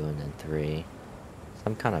do 2 and then 3?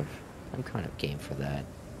 I'm kind of game for that.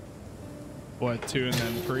 What, 2 and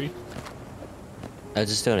then 3? I was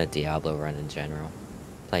just doing a Diablo run in general.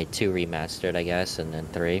 Play 2 remastered, I guess, and then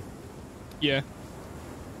 3. Yeah.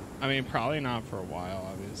 I mean, probably not for a while,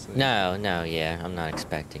 obviously. No, yeah, I'm not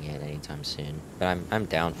expecting it anytime soon. But I'm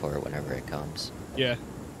down for it whenever it comes. Yeah,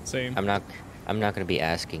 same. I'm not gonna be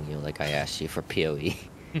asking you like I asked you for PoE.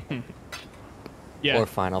 Yeah. Or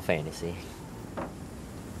Final Fantasy.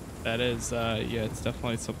 That is, yeah, it's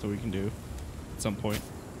definitely something we can do at some point.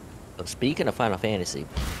 Oh, speaking of Final Fantasy, you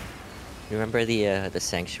remember the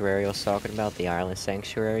sanctuary I was talking about, the island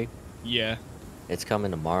sanctuary? Yeah. It's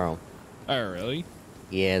coming tomorrow. Oh, really?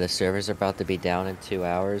 Yeah, the servers are about to be down in 2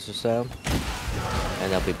 hours or so,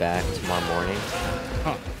 and they'll be back tomorrow morning.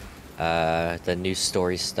 Huh. The new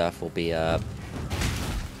story stuff will be up.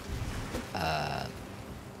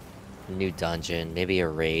 New dungeon, maybe a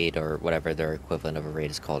raid, or whatever their equivalent of a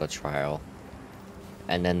raid is called, a trial.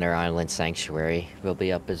 And then their island sanctuary will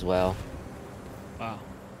be up as well. Wow.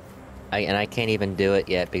 I can't even do it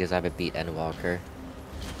yet because I haven't beat Endwalker.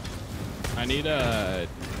 I need to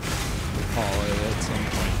call it at some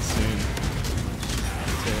point soon.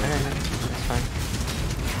 That's fine.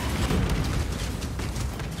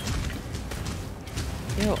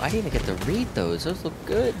 Yo, I didn't even get to read those. Those look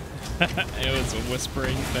good. It was a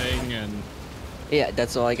whispering thing, and Yeah,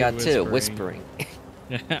 that's all I got too. whispering.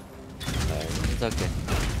 Whispering. Yeah. It's okay.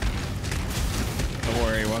 Don't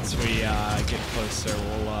worry. Once we get closer,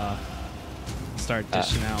 we'll start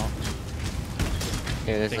dishing out.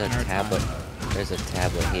 Here, there's Taking a our tablet. time. There's a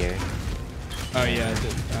tablet here. Oh yeah,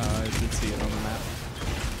 I did see it on the map.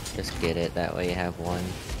 Just get it. That way you have one.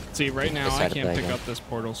 See, right now I Decide to can't play pick again. up this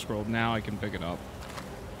portal scroll. Now I can pick it up.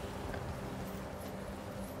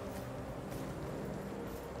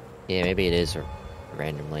 Yeah, maybe it is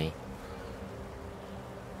randomly.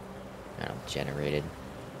 I don't know, generated.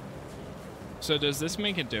 So does this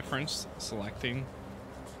make a difference selecting,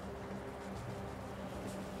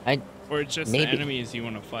 or it's just maybe. the enemies you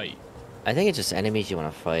want to fight? I think it's just enemies you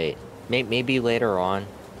want to fight. Maybe later on,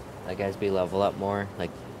 like as we level up more,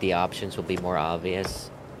 like the options will be more obvious.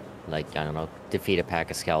 Like, I don't know, defeat a pack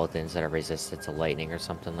of skeletons that are resistant to lightning or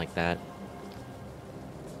something like that.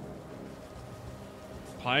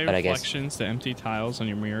 Apply But I guess- reflections to empty tiles on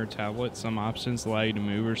your mirror tablet. Some options allow you to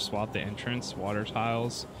move or swap the entrance, water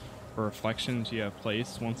tiles, or reflections you have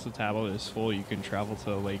placed. Once the tablet is full, you can travel to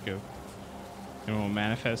the lake of and will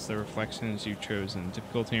manifest the reflections you've chosen.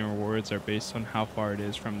 Difficulty and rewards are based on how far it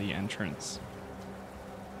is from the entrance.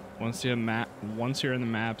 Once you're in the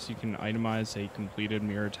maps, you can itemize a completed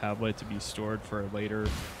mirror tablet to be stored for later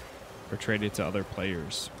or traded to other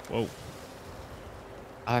players. Whoa.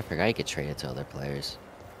 Oh, I forgot you could trade it to other players.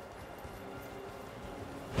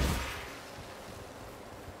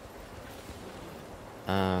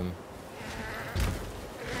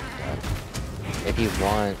 If you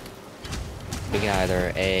want, we can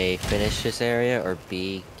either A, finish this area, or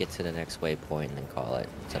B, get to the next waypoint and then call it.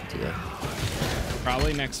 It's up to you.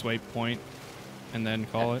 Probably next waypoint and then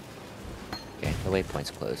call it. Okay, the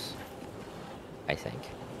waypoint's close. I think.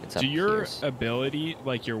 It's up Do your here. ability,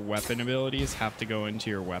 like your weapon abilities, have to go into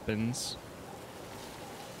your weapons?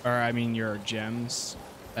 Or, I mean, your gems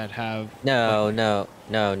that have... No.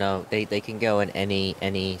 They can go in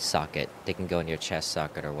any socket. They can go in your chest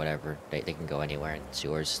socket or whatever. They can go anywhere, and it's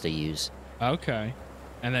yours to use. Okay.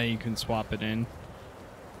 And then you can swap it in,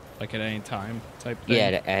 like at any time type thing?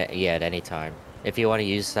 Yeah, at any time. If you want to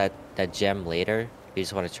use that gem later, if you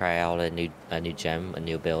just want to try out a new gem, a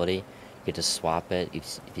new ability, you could just swap it.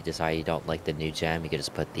 If you decide you don't like the new gem, you could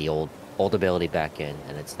just put the old ability back in,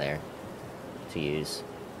 and it's there to use.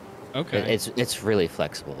 Okay. It's really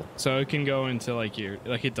flexible. So it can go into like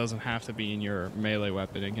it doesn't have to be in your melee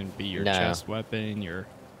weapon. It can be your chest weapon, your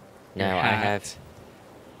hat.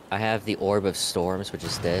 I have the Orb of Storms, which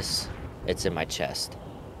is this. It's in my chest.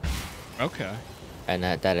 Okay. And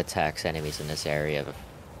that attacks enemies in this area,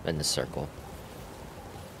 in the circle.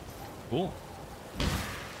 Cool.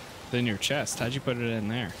 Then your chest. How'd you put it in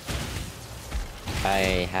there?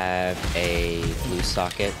 I have a blue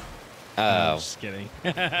socket. No, Oh, just kidding.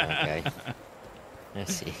 okay. I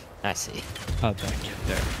see. I see. How'd that get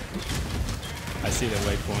there? I see the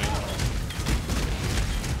waypoint.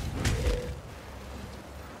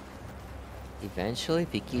 Eventually,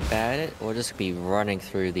 if you keep at it, we'll just be running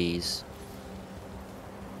through these.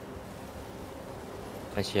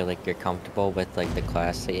 Unless you're comfortable with like the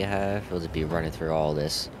class that you have, we'll just be running through all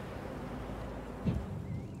this.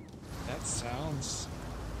 That sounds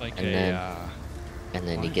like And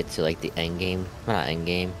then you get to like the end game, well, not end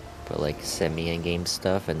game, but like semi-end game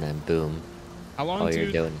stuff, and then boom. How long all do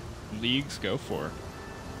you're doing. leagues go for?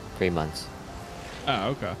 3 months. Oh,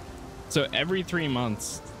 okay. So every 3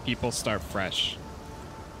 months, people start fresh,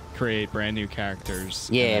 create brand new characters.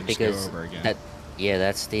 Yeah, and then just because go over again.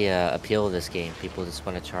 that's the appeal of this game. People just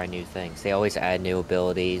want to try new things. They always add new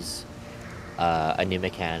abilities, a new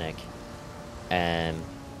mechanic, and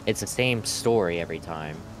it's the same story every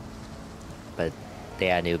time, but they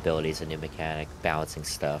add new abilities, a new mechanic, balancing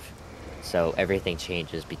stuff. So everything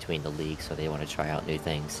changes between the leagues, so they want to try out new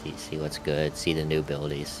things, see what's good, see the new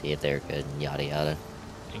abilities, see if they're good, and yada yada.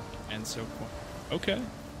 And so forth. Okay,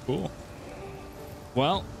 cool.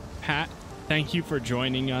 Well, Pat, thank you for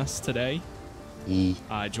joining us today.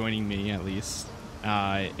 Joining me, at least.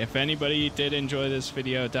 If anybody did enjoy this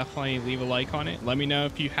video, definitely leave a like on it. Let me know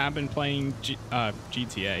if you have been playing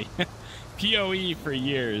GTA, PoE for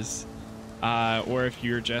years, or if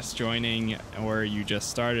you're just joining, or you just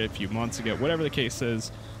started a few months ago, whatever the case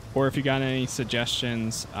is, or if you got any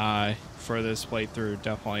suggestions for this playthrough,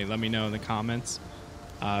 definitely let me know in the comments.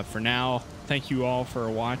 For now, thank you all for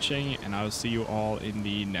watching, and I will see you all in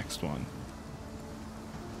the next one.